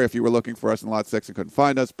I'm sorry if you were looking for us in lot 6 and couldn't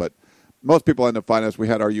find us, but most people end up finding us. We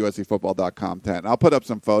had our USCFootball.com tent. And I'll put up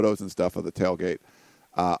some photos and stuff of the tailgate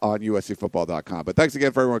on USCFootball.com. But thanks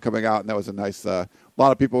again for everyone coming out, and that was a nice a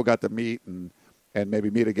lot of people got to meet and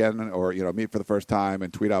maybe meet again or meet for the first time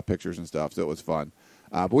and tweet out pictures and stuff, so it was fun.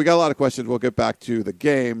 But we got a lot of questions. We'll get back to the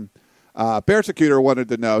game. Bearsecutor wanted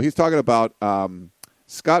to know, he's talking about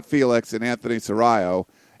Scott Felix and Anthony Sarayo.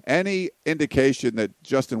 Any indication that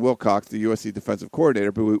Justin Wilcox, the USC defensive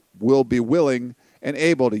coordinator, will be willing and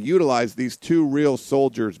able to utilize these two real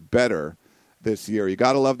soldiers better this year? You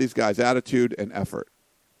got to love these guys' attitude and effort.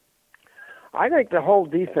 I think the whole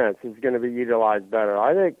defense is going to be utilized better.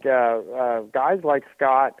 I think guys like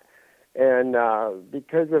Scott, and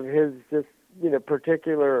because of his just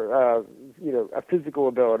particular physical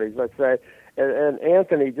abilities, let's say, and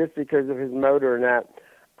Anthony just because of his motor and that,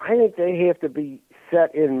 I think they have to be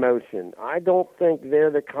set in motion. I don't think they're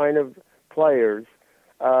the kind of players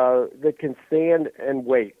that can stand and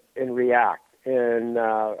wait and react. And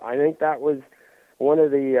I think that was one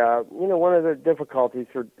of the difficulties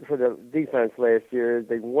for the defense last year is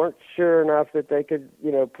they weren't sure enough that they could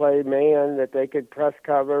play man, that they could press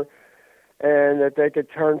cover, and that they could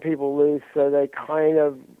turn people loose. So they kind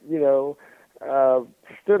of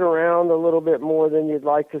stood around a little bit more than you'd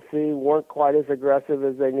like to see, weren't quite as aggressive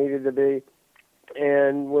as they needed to be,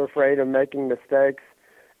 and were afraid of making mistakes.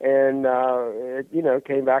 And it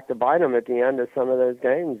came back to bite them at the end of some of those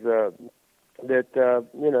games. That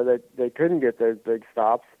they couldn't get those big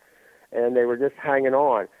stops, and they were just hanging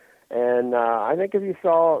on. And I think if you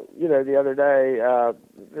saw, the other day,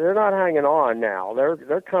 they're not hanging on now.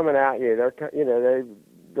 They're coming at you.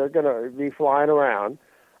 They're going to be flying around.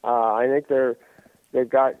 I think they've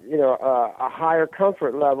got a higher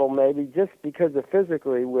comfort level maybe just because of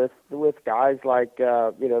physically with guys like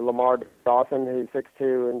Lamar Dawson, who's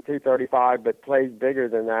 6'2" and 235, but plays bigger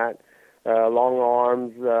than that. Long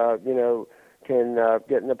arms, can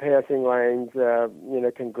get in the passing lanes,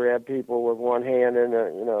 can grab people with one hand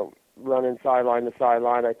and running sideline to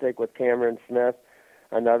sideline. I think with Cameron Smith,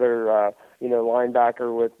 another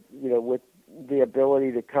linebacker with the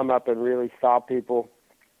ability to come up and really stop people.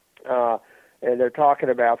 And they're talking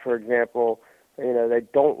about, for example, they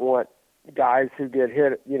don't want guys who get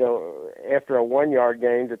hit, after a 1-yard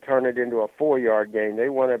gain to turn it into a 4-yard gain. They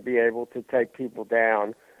want to be able to take people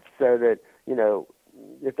down so that,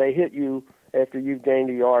 if they hit you after you've gained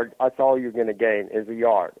a yard, that's all you're going to gain is a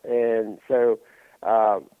yard. And so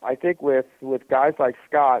I think with guys like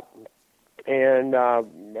Scott and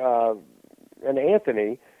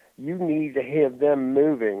Anthony, you need to have them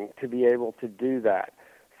moving to be able to do that.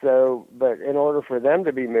 So, but in order for them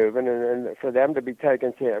to be moving and for them to be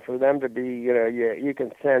taken care, for them to be, you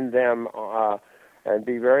can send them and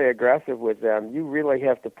be very aggressive with them. You really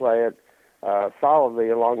have to play it solidly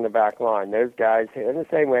along the back line. Those guys, in the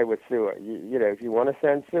same way with Sua, if you want to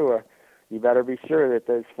send Sua, you better be sure that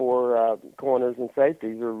those 4 corners and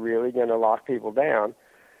safeties are really going to lock people down.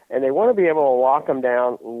 And they want to be able to lock them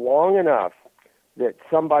down long enough that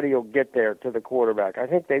somebody will get there to the quarterback. I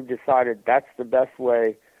think they've decided that's the best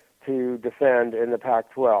way to defend in the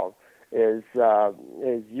Pac-12 is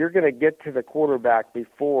you're going to get to the quarterback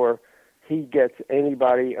before he gets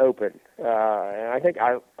anybody open. And I think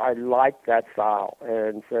I like that style.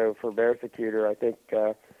 And so for Bearsecutor, I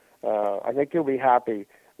think he'll be happy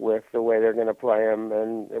with the way they're going to play him.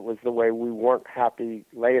 And it was the way we weren't happy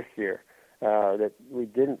last year, that we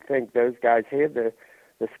didn't think those guys had the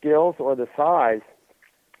skills or the size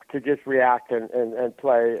to just react and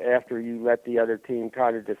play after you let the other team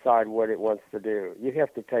kind of decide what it wants to do. You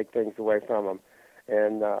have to take things away from them.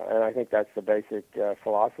 And I think that's the basic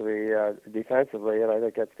philosophy defensively, and I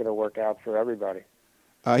think that's going to work out for everybody.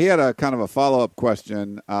 He had a kind of a follow-up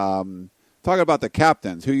question talking about the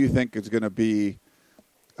captains. Who you think is going to be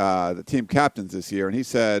the team captains this year? And he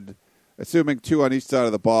said, assuming 2 on each side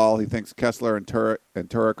of the ball, he thinks Kessler and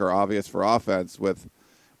Turek are obvious for offense, with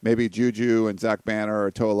maybe Juju and Zach Banner or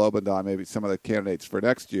Toa Lobendon, maybe some of the candidates for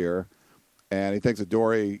next year. And he thinks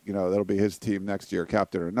Adoree', that'll be his team next year,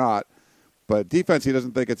 captain or not. But defense, he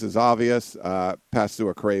doesn't think it's as obvious past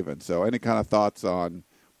Sua Craven. So any kind of thoughts on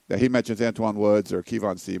that? He mentions Antoine Woods or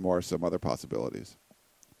Kevon Seymour, some other possibilities.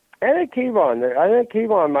 I think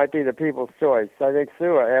Kevon might be the people's choice. I think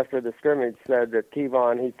Sua, after the scrimmage, said that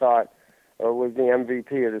Kevon, he thought, was the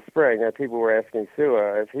MVP of the spring. And people were asking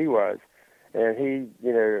Sua if he was. And he,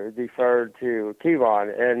 deferred to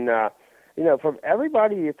Kevon. And, from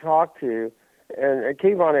everybody you talk to, and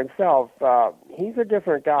Kevon himself, he's a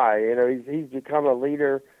different guy. He's become a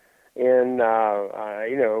leader.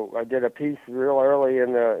 I did a piece real early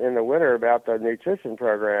in the winter about the nutrition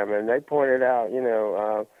program, and they pointed out,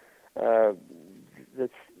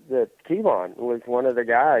 that Kevon was one of the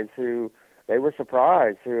guys who they were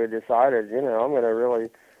surprised, who had decided, I'm going to really,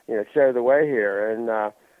 show the way here. And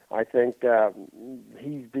I think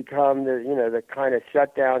he's become the kind of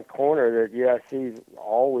shutdown corner that USC's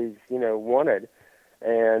always, wanted.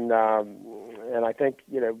 And I think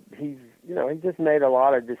he just made a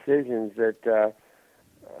lot of decisions that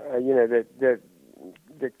that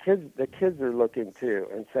the kids are looking to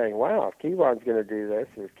and saying, wow, if Kevon's going to do this,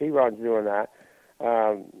 if Kevon's doing that.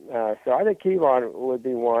 So I think Kevon would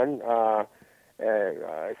be one.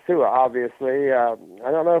 Sua, obviously. I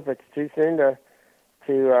don't know if it's too soon to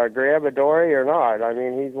grab Adoree' or not. I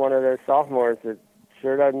mean, he's one of those sophomores that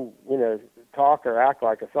sure doesn't talk or act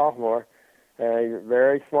like a sophomore. He's a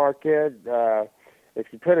very smart kid. If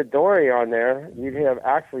you put Adoree' on there, you'd have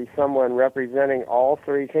actually someone representing all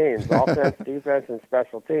three teams, offense, defense, and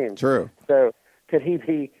special teams. True. So could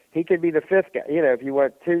he could be the fifth guy, if you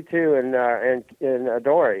went 2-2 and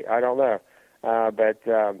Adoree'. I don't know. But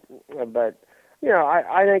I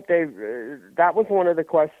think that was one of the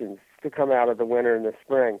questions to come out of the winter and the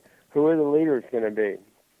spring. Who are the leaders going to be?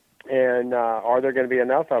 And are there going to be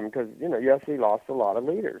enough of them? Because USC lost a lot of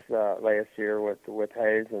leaders last year with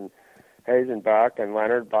Hayes and Buck and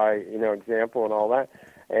Leonard by example and all that.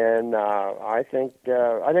 And I think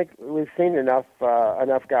we've seen enough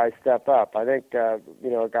guys step up. I think a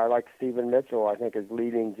guy like Stephen Mitchell, I think, is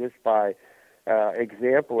leading just by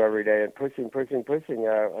example every day and pushing.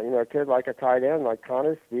 A kid like a tight end like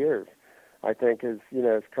Connor Spears, I think has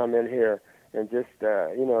come in here and just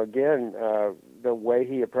again the way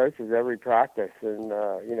he approaches every practice and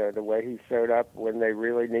the way he showed up when they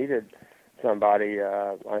really needed somebody.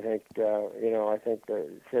 I think so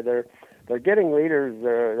they're getting leaders.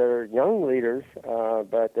 They're young leaders,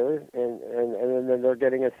 but and then they're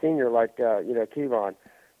getting a senior like Kevon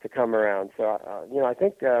to come around. So I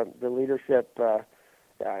think the leadership.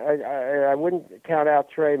 I wouldn't count out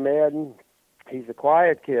Trey Madden. He's a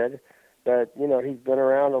quiet kid, but he's been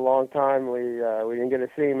around a long time. We didn't get to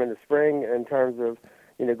see him in the spring in terms of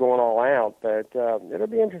going all out, but it'll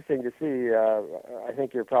be interesting to see. I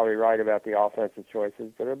think you're probably right about the offensive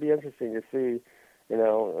choices, but it'll be interesting to see.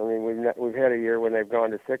 We've had a year when they've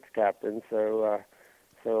gone to 6 captains, so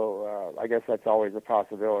I guess that's always a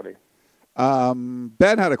possibility.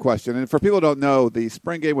 Ben had a question, and for people who don't know, the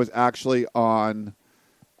spring game was actually on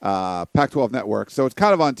Pac-12 Network, so it's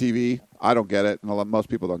kind of on TV. I don't get it, and most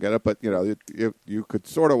people don't get it, but you could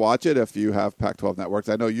sort of watch it if you have Pac-12 networks.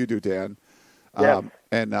 I know you do, Dan. Yeah.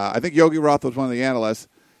 And I think Yogi Roth was one of the analysts,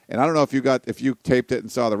 and I don't know if you taped it and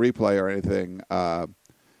saw the replay or anything,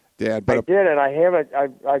 Dan. But I did, and I haven't.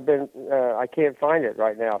 I've been. I can't find it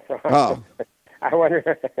right now, so I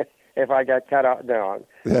wonder if I got cut off. No,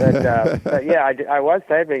 but yeah, I was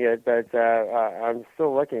taping it, but I'm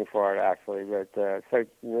still looking for it actually. But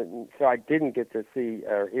so I didn't get to see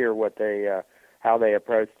or hear what how they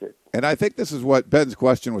approached it. And I think this is what Ben's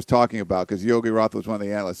question was talking about, because Yogi Roth was one of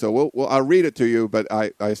the analysts. So I'll read it to you, but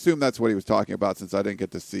I assume that's what he was talking about, since I didn't get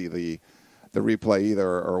to see the replay either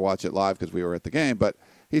or watch it live because we were at the game. But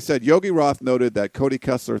he said Yogi Roth noted that Cody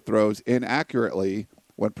Kessler throws inaccurately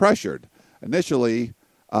when pressured. Initially,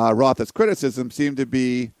 Roth's criticism seemed to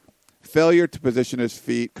be failure to position his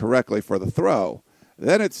feet correctly for the throw.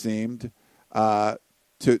 Then it seemed to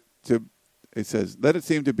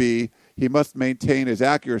be he must maintain his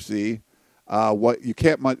accuracy. You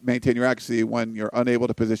can't maintain your accuracy when you're unable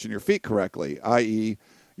to position your feet correctly, i.e.,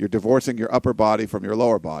 you're divorcing your upper body from your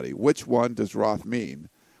lower body. Which one does Roth mean?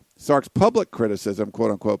 Sark's public criticism,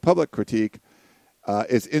 quote-unquote public critique,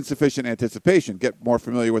 is insufficient anticipation. Get more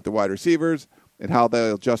familiar with the wide receivers and how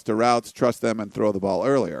they'll adjust their routes, trust them, and throw the ball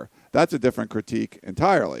earlier. That's a different critique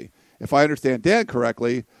entirely. If I understand Dan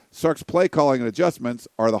correctly, Sark's play calling and adjustments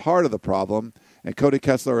are the heart of the problem, and Cody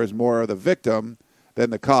Kessler is more the victim than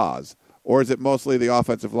the cause. Or is it mostly the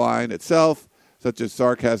offensive line itself, such as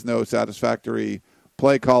Sark has no satisfactory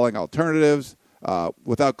play calling alternatives?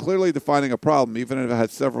 Without clearly defining a problem, even if it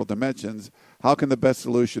has several dimensions, how can the best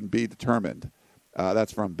solution be determined?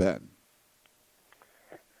 That's from Ben.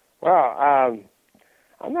 Well,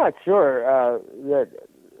 I'm not sure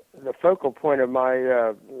the focal point of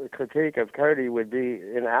my critique of Cody would be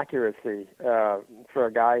inaccuracy for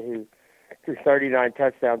a guy who threw 39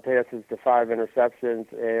 touchdown passes to 5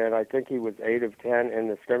 interceptions, and I think he was 8 of 10 in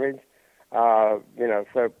the scrimmage. So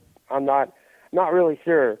I'm not really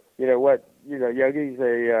sure. Yogi's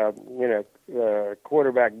a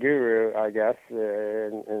quarterback guru, I guess,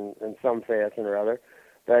 in some fashion or other.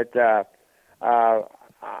 But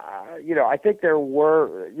I think there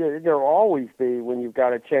will always be, when you've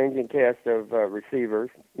got a changing cast of receivers,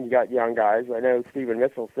 you got young guys. I know Stephen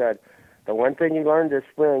Mitchell said the one thing you learned this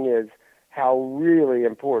spring is how really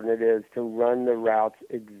important it is to run the routes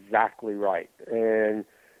exactly right. And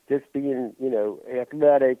just being,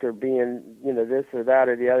 athletic or being, this or that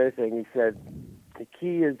or the other thing, he said the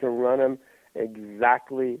key is to run them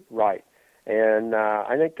exactly right. And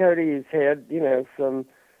I think Cody's had, some,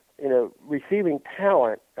 receiving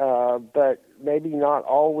talent, but maybe not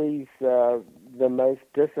always the most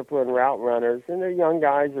disciplined route runners. And they're young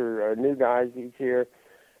guys or new guys each year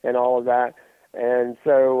and all of that. And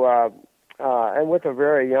so, and with a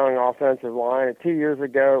very young offensive line, 2 years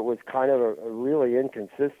ago it was kind of a really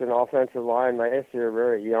inconsistent offensive line. Last year, a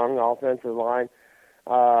very young offensive line.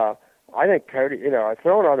 I think Cody,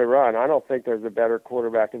 throwing on the run, I don't think there's a better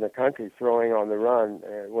quarterback in the country throwing on the run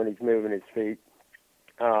when he's moving his feet.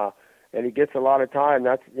 And he gets a lot of time.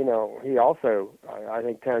 That's, he also, I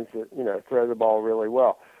think, tends to, throw the ball really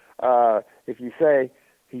well. If you say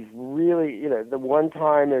he's really, the one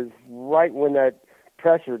time is right when that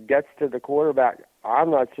pressure gets to the quarterback, I'm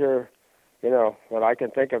not sure, but I can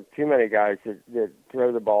think of too many guys that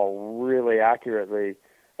throw the ball really accurately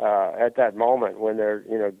at that moment when they're,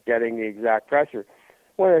 getting the exact pressure.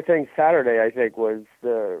 One of the things Saturday, I think, was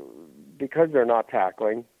because they're not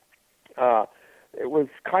tackling, it was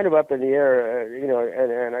kind of up in the air,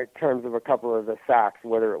 and in terms of a couple of the sacks,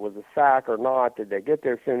 whether it was a sack or not, did they get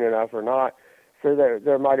there soon enough or not? So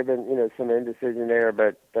there might have been, some indecision there,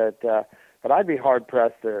 but I'd be hard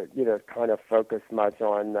pressed to, kind of focus much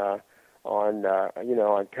on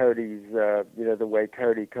Cody's, the way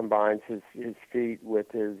Cody combines his feet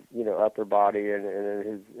with his, upper body and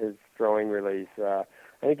his throwing release. I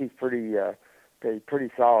think he's pretty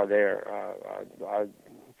solid there.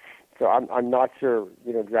 So I'm not sure,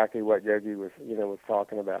 exactly what Yogi was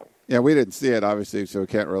talking about. Yeah, we didn't see it, obviously, so we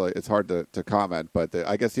can't really, it's hard to comment, but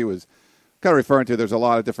I guess he was kind of referring to, there's a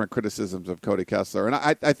lot of different criticisms of Cody Kessler. And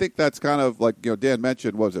I think that's kind of like, Dan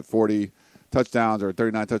mentioned, what was it, 40 touchdowns or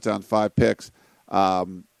 39 touchdowns, 5 picks.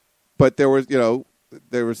 But there was,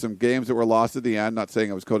 there were some games that were lost at the end, not saying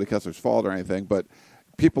it was Cody Kessler's fault or anything, but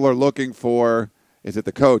people are looking for, is it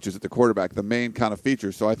the coach, is it the quarterback, the main kind of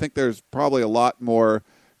features. So I think there's probably a lot more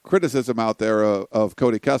criticism out there of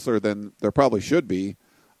Cody Kessler than there probably should be.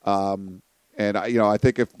 And I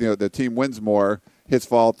think if the team wins more, his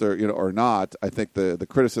fault or not, I think the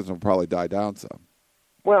criticism will probably die down some.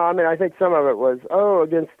 Well, I mean, I think some of it was,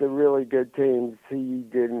 against the really good teams, he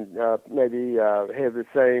didn't maybe have the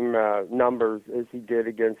same numbers as he did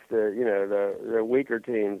against the weaker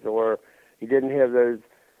teams, or he didn't have those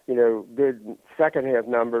good second half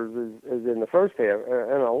numbers as in the first half.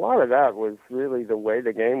 And a lot of that was really the way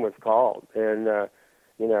the game was called. And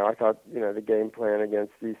I thought the game plan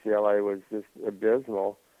against UCLA was just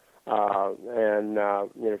abysmal. For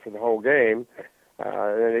the whole game,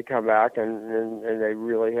 and then they come back and they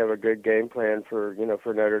really have a good game plan for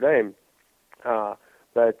Notre Dame.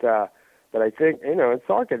 But I think and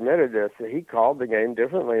Sark admitted this, that he called the game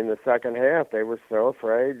differently in the second half. They were so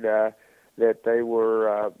afraid that they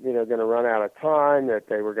were going to run out of time, that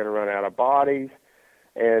they were going to run out of bodies,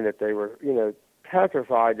 and that they were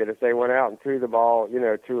petrified that if they went out and threw the ball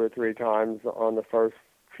 2 or 3 times on the first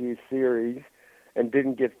few series and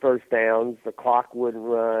didn't get first downs, the clock wouldn't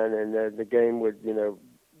run, and the game would,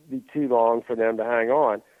 be too long for them to hang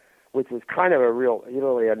on, which was kind of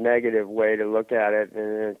really a negative way to look at it,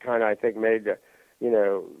 and it kind of, I think, made the, it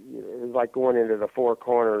was like going into the four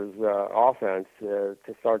corners offense to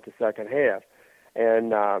start the second half,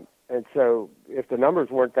 and so if the numbers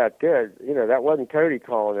weren't that good, that wasn't Cody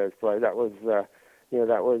calling those plays, that was, that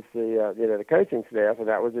was the coaching staff, and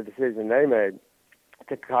that was the decision they made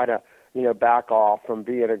to kind of back off from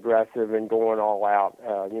being aggressive and going all out,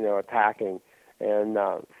 attacking. And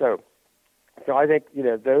so I think,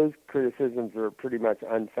 those criticisms are pretty much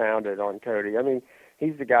unfounded on Cody. I mean,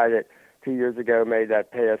 he's the guy that 2 years ago made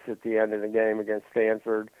that pass at the end of the game against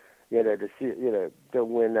Stanford, to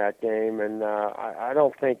win that game. And I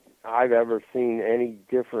don't think I've ever seen any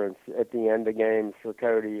difference at the end of games for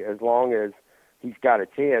Cody as long as he's got a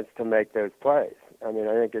chance to make those plays. I mean,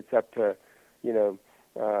 I think it's up to,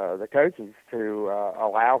 the coaches to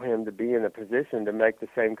allow him to be in a position to make the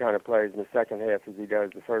same kind of plays in the second half as he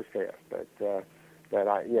does the first half. But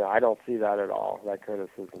I don't see that at all, that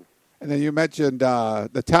criticism. And then you mentioned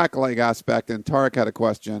the tackling aspect, and Tarek had a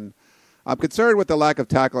question. I'm concerned with the lack of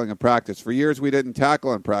tackling in practice. For years, we didn't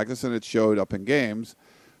tackle in practice, and it showed up in games.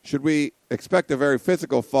 Should we expect a very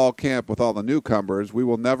physical fall camp with all the newcomers? We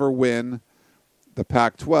will never win the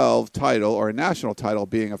Pac-12 title or a national title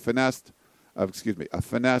being a finesse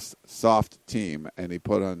soft team. And he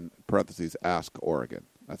put on parentheses, ask Oregon.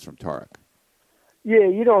 That's from Tarek. Yeah,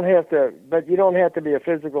 you don't have to be a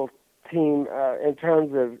physical team in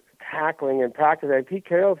terms of tackling in practice. And Pete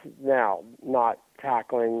Carroll's now not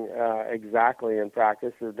tackling exactly in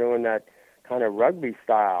practice. They're doing that kind of rugby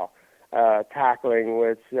style tackling,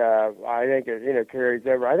 which I think carries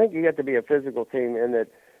over. I think you have to be a physical team in that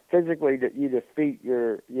physically that you defeat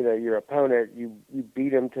your opponent, you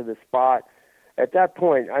beat him to the spot. At that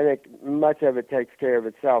point, I think much of it takes care of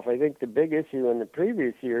itself. I think the big issue in the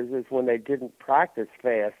previous years is when they didn't practice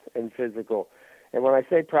fast and physical. And when I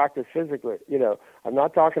say practice physically, I'm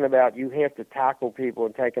not talking about you have to tackle people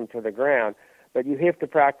and take them to the ground, but you have to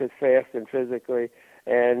practice fast and physically,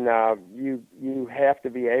 and you have to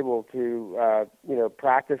be able to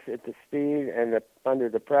practice at the speed and under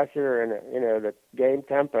the pressure and the game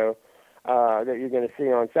tempo that you're going to see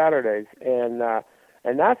on Saturdays.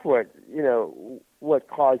 And that's what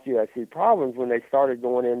caused USC problems when they started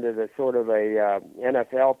going into the sort of a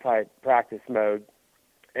NFL type practice mode,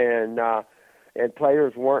 and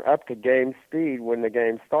players weren't up to game speed when the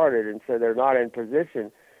game started, and so they're not in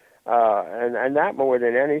position. And that more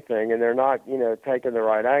than anything, and they're not, taking the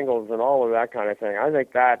right angles and all of that kind of thing. I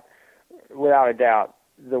think that, without a doubt,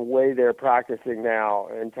 the way they're practicing now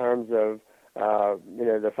in terms of,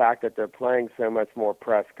 the fact that they're playing so much more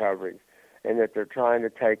press coverage and that they're trying to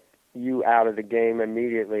take you out of the game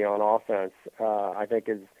immediately on offense, I think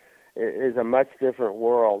is a much different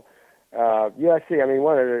world. USC,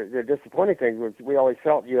 one of the disappointing things was we always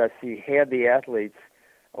felt USC had the athletes,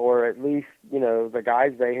 or at least, the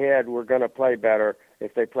guys they had were going to play better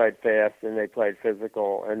if they played fast and they played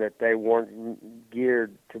physical, and that they weren't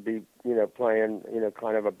geared to be, playing,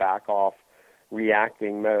 kind of a back-off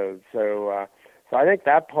reacting mode. So I think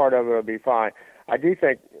that part of it will be fine. I do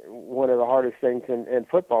think one of the hardest things in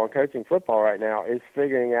football and coaching football right now is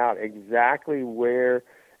figuring out exactly where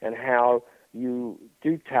and how you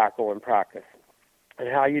do tackle in practice and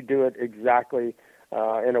how you do it exactly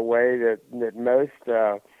in a way that most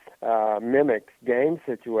mimics game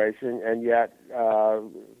situation and yet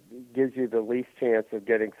gives you the least chance of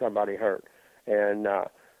getting somebody hurt. And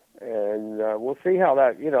we'll see how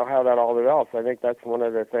that all develops. I think that's one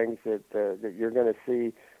of the things that you're going to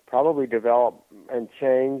see probably develop and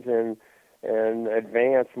change and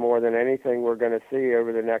advance more than anything we're going to see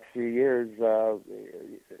over the next few years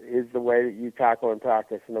is the way that you tackle in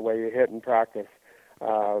practice and the way you hit in practice.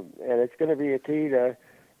 And it's going to be a key to,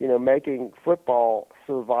 making football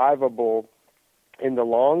survivable in the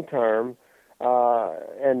long term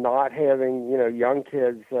and not having, young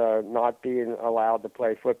kids not being allowed to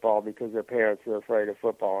play football because their parents are afraid of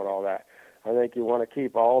football and all that. I think you want to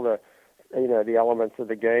keep all the elements of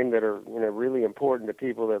the game that are, really important to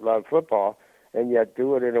people that love football, and yet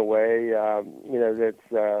do it in a way,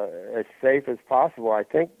 that's as safe as possible. I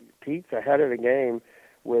think Pete's ahead of the game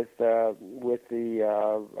with the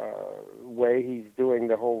way he's doing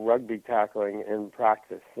the whole rugby tackling in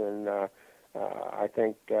practice, and I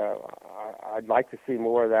think I'd like to see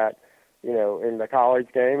more of that, in the college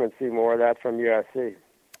game, and see more of that from USC.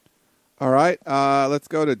 All right, let's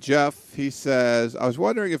go to Jeff. He says, I was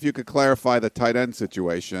wondering if you could clarify the tight end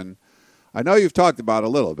situation. I know you've talked about it a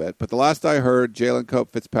little bit, but the last I heard, Jalen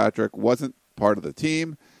Cope Fitzpatrick wasn't part of the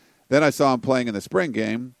team. Then I saw him playing in the spring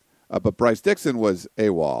game, but Bryce Dixon was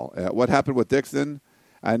AWOL. What happened with Dixon?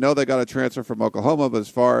 I know they got a transfer from Oklahoma, but as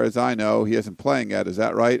far as I know, he isn't playing yet. Is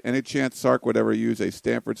that right? Any chance Sark would ever use a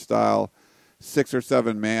Stanford-style 6 or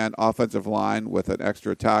 7 man offensive line with an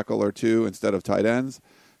extra tackle or two instead of tight ends?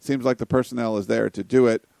 Seems like the personnel is there to do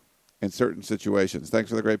it in certain situations. Thanks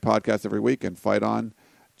for the great podcast every week, and fight on.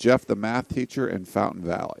 Jeff, the math teacher in Fountain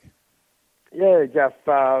Valley. Yeah, Jeff.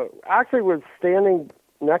 Actually was standing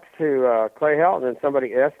next to Clay Helton, and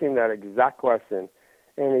somebody asked him that exact question.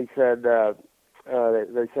 And he said,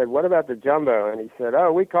 they said, what about the jumbo? And he said,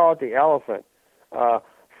 we call it the elephant.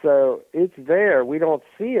 So it's there. We don't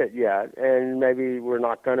see it yet, and maybe we're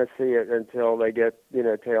not going to see it until they get,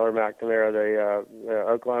 Taylor McNamara, the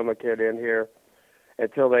Oklahoma kid, in here,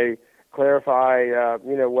 until they clarify,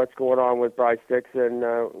 what's going on with Bryce Dixon.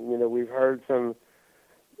 We've heard some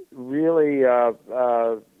really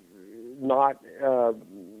not, I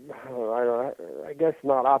guess,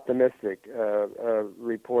 not optimistic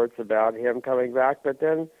reports about him coming back. But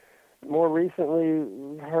then more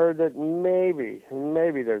recently heard that maybe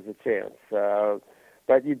there's a chance.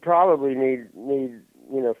 But you'd probably need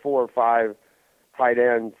 4 or 5 tight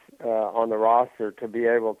ends on the roster to be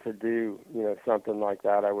able to do something like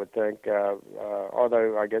that. I would think.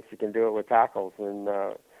 Although I guess you can do it with tackles, and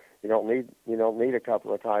you don't need a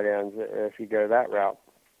couple of tight ends if you go that route.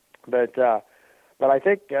 But I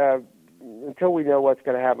think until we know what's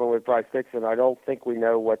going to happen with Bryce Dixon, I don't think we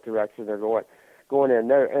know what direction they're going in.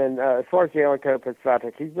 No, and as far as Jalen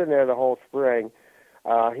Fitzpatrick, he's been there the whole spring.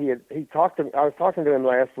 I was talking to him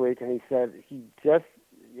last week, and he said he just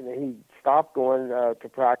he stopped going to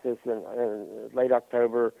practice in late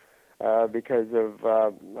October because of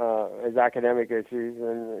his academic issues,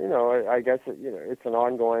 and I guess it's an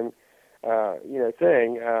ongoing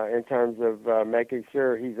thing in terms of making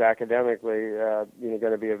sure he's academically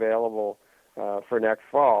going to be available for next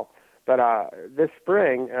fall. But this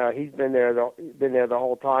spring he's been there the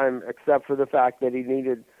whole time, except for the fact that he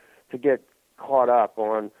needed to get caught up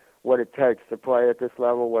on what it takes to play at this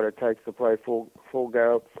level, what it takes to play full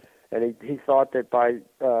go. And he thought that by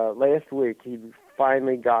last week he'd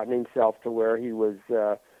finally gotten himself to where he was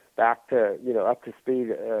back to up to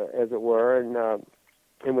speed as it were, and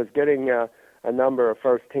was getting a number of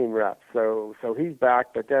first team reps. So he's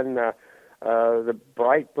back. But then the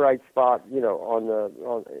bright spot on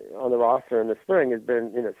the roster in the spring has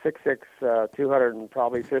been 6'6",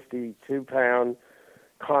 252 pound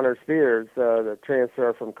Connor Spears, the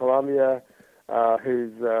transfer from Columbia,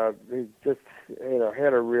 who's just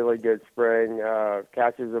had a really good spring,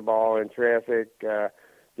 catches the ball in traffic,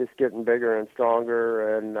 just getting bigger and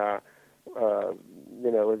stronger, and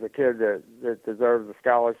is a kid that deserves a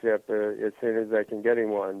scholarship as soon as they can get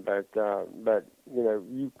him one. But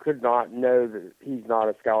you could not know that he's not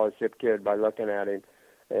a scholarship kid by looking at him.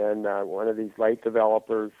 And one of these late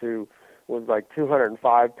developers who was like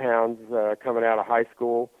 205 pounds coming out of high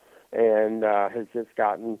school, and has just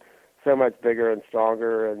gotten so much bigger and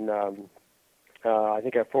stronger. And I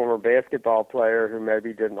think a former basketball player who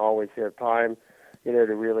maybe didn't always have time, to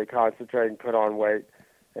really concentrate and put on weight,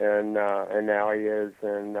 and now he is.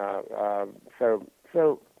 And so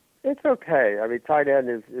it's okay. I mean, tight end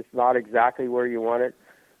is not exactly where you want it,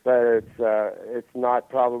 but it's not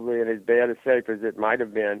probably in as bad a shape as it might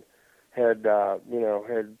have been had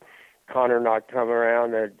Connor not come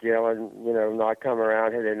around, had Jalen, not come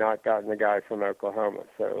around, had they not gotten the guy from Oklahoma.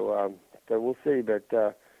 So we'll see, but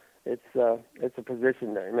it's a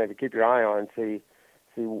position that maybe keep your eye on, see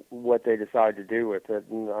what they decide to do with it.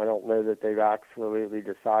 And I don't know that they've absolutely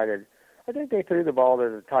decided. I think they threw the ball to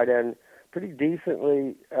the tight end pretty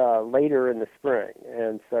decently later in the spring,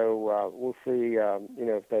 and so we'll see,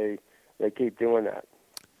 if they keep doing that.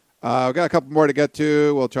 We've got a couple more to get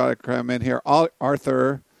to. We'll try to cram in here.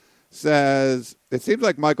 Arthur says, it seems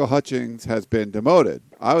like Michael Hutchings has been demoted.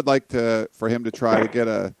 I would like for him to try to get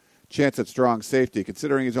a chance at strong safety.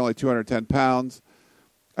 Considering he's only 210 pounds,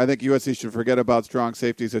 I think USC should forget about strong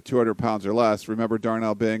safeties at 200 pounds or less. Remember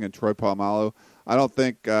Darnell Bing and Troy Polamalu? I don't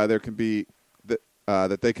think there can be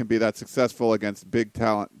that they can be that successful against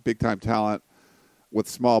big-time talent with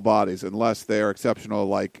small bodies unless they are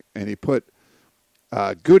exceptional. And he put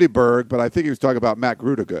Guteberg, but I think he was talking about Matt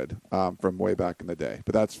Grudegood from way back in the day.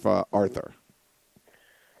 But that's for Arthur.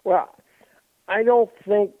 Well, I don't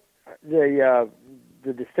think the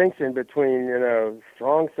distinction between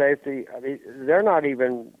strong safety. I mean, they're not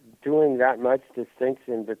even doing that much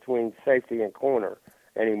distinction between safety and corner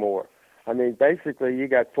anymore. I mean, basically, you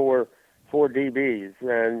got four DBs,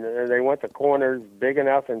 and they want the corners big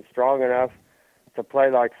enough and strong enough to play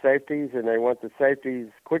like safeties, and they want the safeties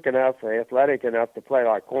quick enough and athletic enough to play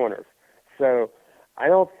like corners. So I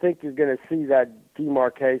don't think you're going to see that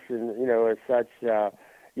demarcation, as such.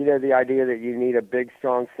 The idea that you need a big,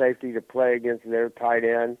 strong safety to play against their tight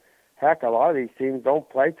end. Heck, a lot of these teams don't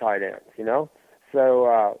play tight ends,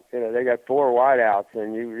 So, they got 4 wideouts,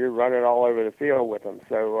 and you're running all over the field with them.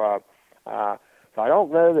 So I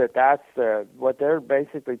don't know that that's what they're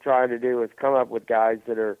basically trying to do is come up with guys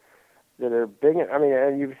that are big. I mean,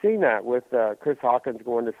 and you've seen that with Chris Hawkins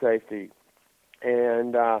going to safety,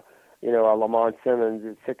 and a Lamont Simmons,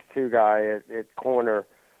 a 6'2" guy at corner,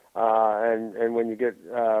 and when you get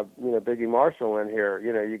Biggie Marshall in here,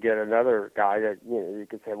 you get another guy that you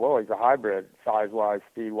could say, well, he's a hybrid, size-wise,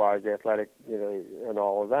 speed-wise, athletic, and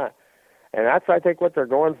all of that. And that's, I think, what they're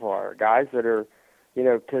going for, guys that are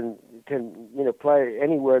can play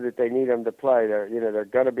anywhere that they need them to play. They're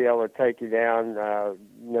going to be able to take you down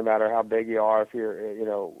no matter how big you are, if you're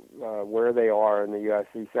where they are in the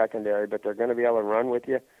USC secondary. But they're going to be able to run with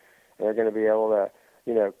you, and they're going to be able to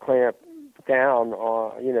clamp down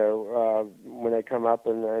on when they come up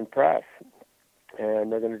and press,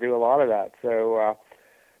 and they're going to do a lot of that. So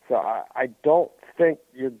I don't think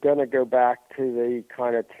you're going to go back to the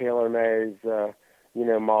kind of Taylor Mays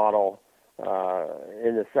model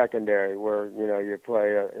in the secondary where you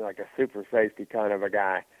play like a super safety kind of a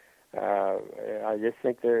guy. I just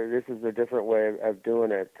think this is a different way of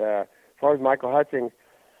doing it. As far as Michael Hutchings,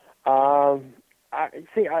 I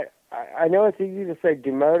know it's easy to say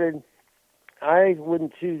demoted. I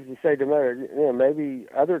wouldn't choose to say demoted. Maybe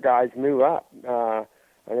other guys move up. I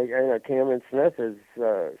think Cameron Smith has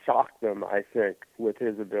shocked them, I think, with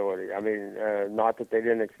his ability. I mean, not that they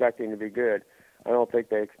didn't expect him to be good. I don't think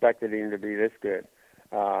they expected him to be this good.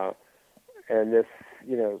 And this,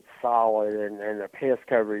 solid and the pass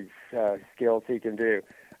coverage skills he can do.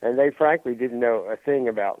 And they frankly didn't know a thing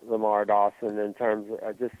about Lamar Dawson in terms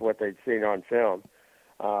of just what they'd seen on film,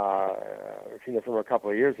 from a couple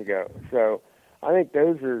of years ago. So I think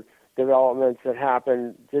those are developments that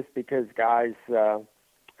happened just because guys,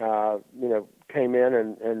 came in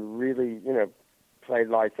and really, played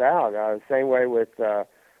lights out. Same way with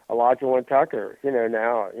Elijah Wynn Tucker,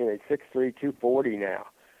 now, 6'3", 240 now.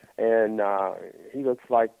 And he looks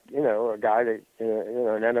like, a guy that,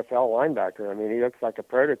 an NFL linebacker. I mean, he looks like a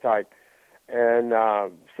prototype. And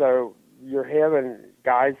so you're having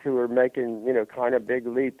guys who are making, kind of big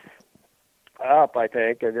leaps up, I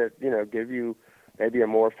think, and that, give you maybe a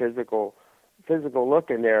more physical look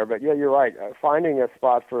in there. But, yeah, you're right. Finding a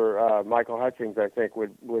spot for Michael Hutchings, I think,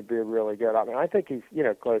 would be really good. I mean, I think he's,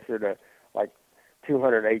 closer to, like,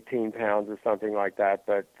 218 pounds or something like that,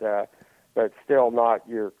 but still not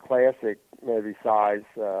your classic maybe size,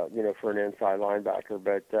 for an inside linebacker.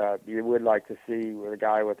 But you would like to see a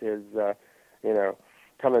guy with his,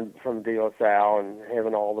 coming from De La Salle and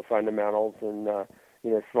having all the fundamentals and,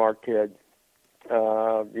 smart kid.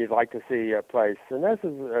 You'd like to see a place, and this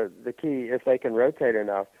is the key, if they can rotate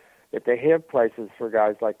enough, if they have places for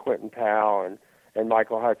guys like Quentin Powell and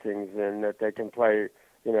Michael Hutchings, and that they can play,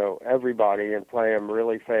 everybody and play them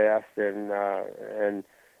really fast and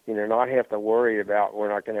not have to worry about we're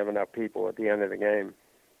not going to have enough people at the end of the game.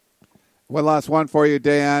 One last one for you,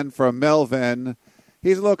 Dan, from Melvin.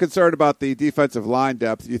 He's a little concerned about the defensive line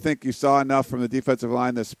depth. Do you think you saw enough from the defensive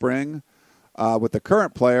line this spring with the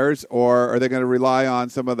current players, or are they going to rely on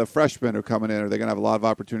some of the freshmen who are coming in? Are they going to have a lot of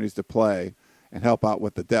opportunities to play and help out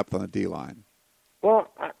with the depth on the D-line? Well,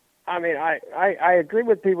 I agree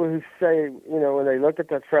with people who say, when they look at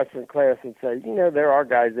the freshman class and say, there are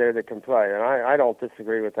guys there that can play, and I don't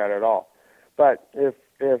disagree with that at all. But if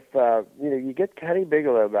you get Kenny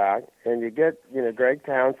Bigelow back, and you get, Greg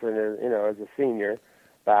Townsend, as a senior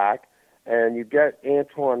back, and you get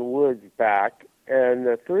Antoine Woods back, and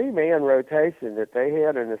the three-man rotation that they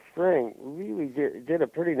had in the spring really did a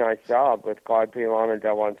pretty nice job with Claude Pilon and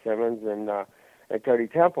Delwan Simmons and Cody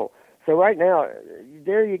Temple. So right now,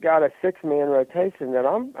 there you got a six-man rotation that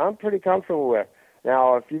I'm pretty comfortable with.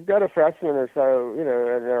 Now, if you've got a freshman or so, and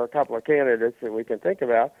there are a couple of candidates that we can think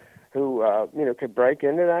about who, could break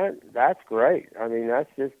into that, that's great. I mean, that's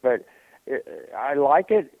just, but I like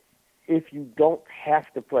it if you don't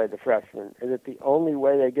have to play the freshmen, and that the only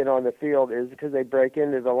way they get on the field is because they break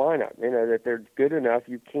into the lineup, that they're good enough,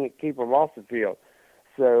 you can't keep them off the field.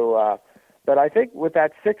 So, but I think with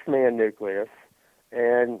that six-man nucleus,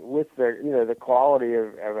 and with the quality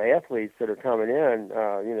of athletes that are coming in,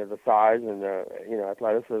 the size and the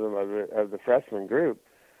athleticism of the freshman group,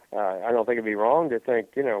 I don't think it'd be wrong to think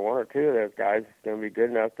one or two of those guys are going to be good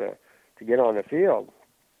enough to get on the field.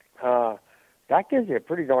 That gives you a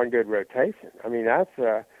pretty darn good rotation. I mean, that's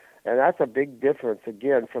a big difference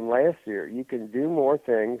again from last year. You can do more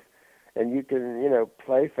things, and you can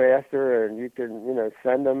play faster, and you can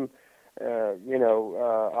send them.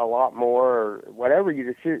 A lot more, or whatever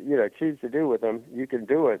you choose to do with them, you can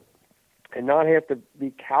do it, and not have to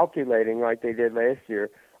be calculating like they did last year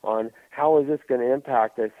on how is this going to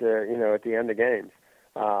impact us, at the end of games.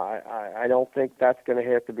 I don't think that's going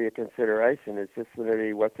to have to be a consideration. It's just going to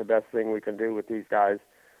be what's the best thing we can do with these guys,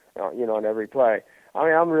 on every play. I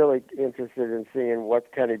mean, I'm really interested in seeing what's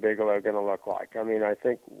Kenny Bigelow going to look like. I mean, I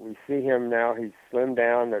think we see him now. He's slimmed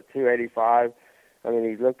down to 285. I mean,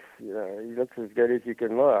 he looks as good as you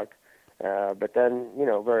can look. But then,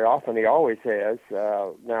 very often he always has.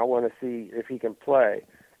 Now I want to see if he can play,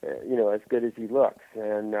 as good as he looks.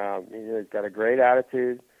 And he's got a great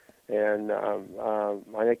attitude, And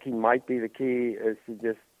I think he might be the key as to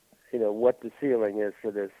just, what the ceiling is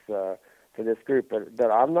for this group. But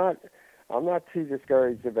I'm not too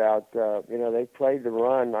discouraged about, they played the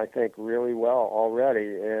run, I think, really well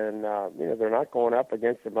already. And, they're not going up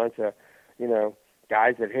against a bunch of,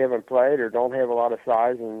 guys that haven't played or don't have a lot of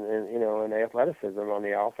size and athleticism on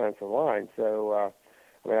the offensive line. So,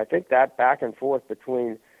 I think that back and forth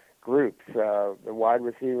between groups, the wide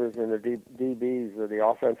receivers and the DBs, or the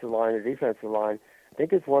offensive line and defensive line, I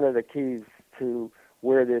think it's one of the keys to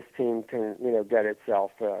where this team can, get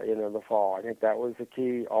itself, in the fall. I think that was the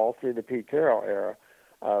key all through the Pete Carroll era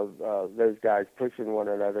of those guys pushing one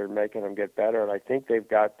another and making them get better. And I think they've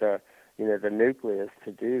got the nucleus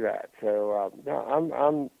to do that. So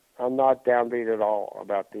no, I'm not downbeat at all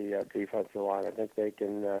about the defensive line. I think they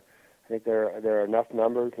can. I think there are enough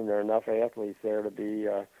numbers and there are enough athletes there to be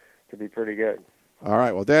pretty good. All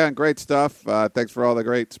right. Well, Dan, great stuff. Thanks for all the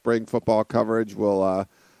great spring football coverage. We'll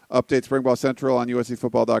update Spring Ball Central on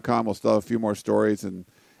USCFootball.com. We'll still have a few more stories and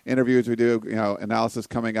interviews we do, analysis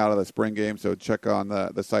coming out of the spring game. So check on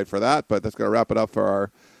the site for that. But that's going to wrap it up for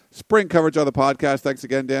our spring coverage of the podcast. Thanks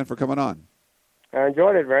again, Dan, for coming on. I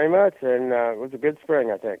enjoyed it very much, and it was a good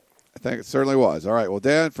spring, I think. I think it certainly was. All right. Well,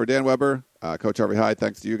 Dan, for Dan Weber, Coach Harvey Hyde,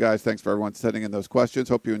 thanks to you guys. Thanks for everyone sending in those questions.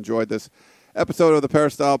 Hope you enjoyed this episode of the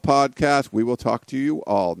Peristyle Podcast. We will talk to you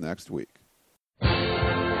all next week.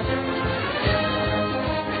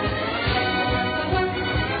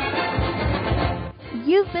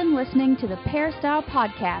 You've been listening to the Peristyle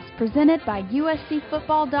Podcast presented by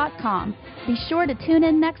USCFootball.com. Be sure to tune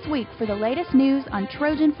in next week for the latest news on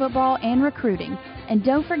Trojan football and recruiting. And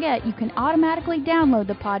don't forget, you can automatically download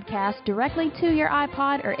the podcast directly to your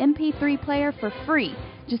iPod or MP3 player for free.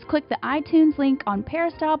 Just click the iTunes link on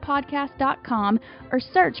peristylepodcast.com or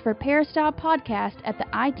search for Peristyle Podcast at the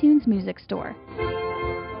iTunes Music Store.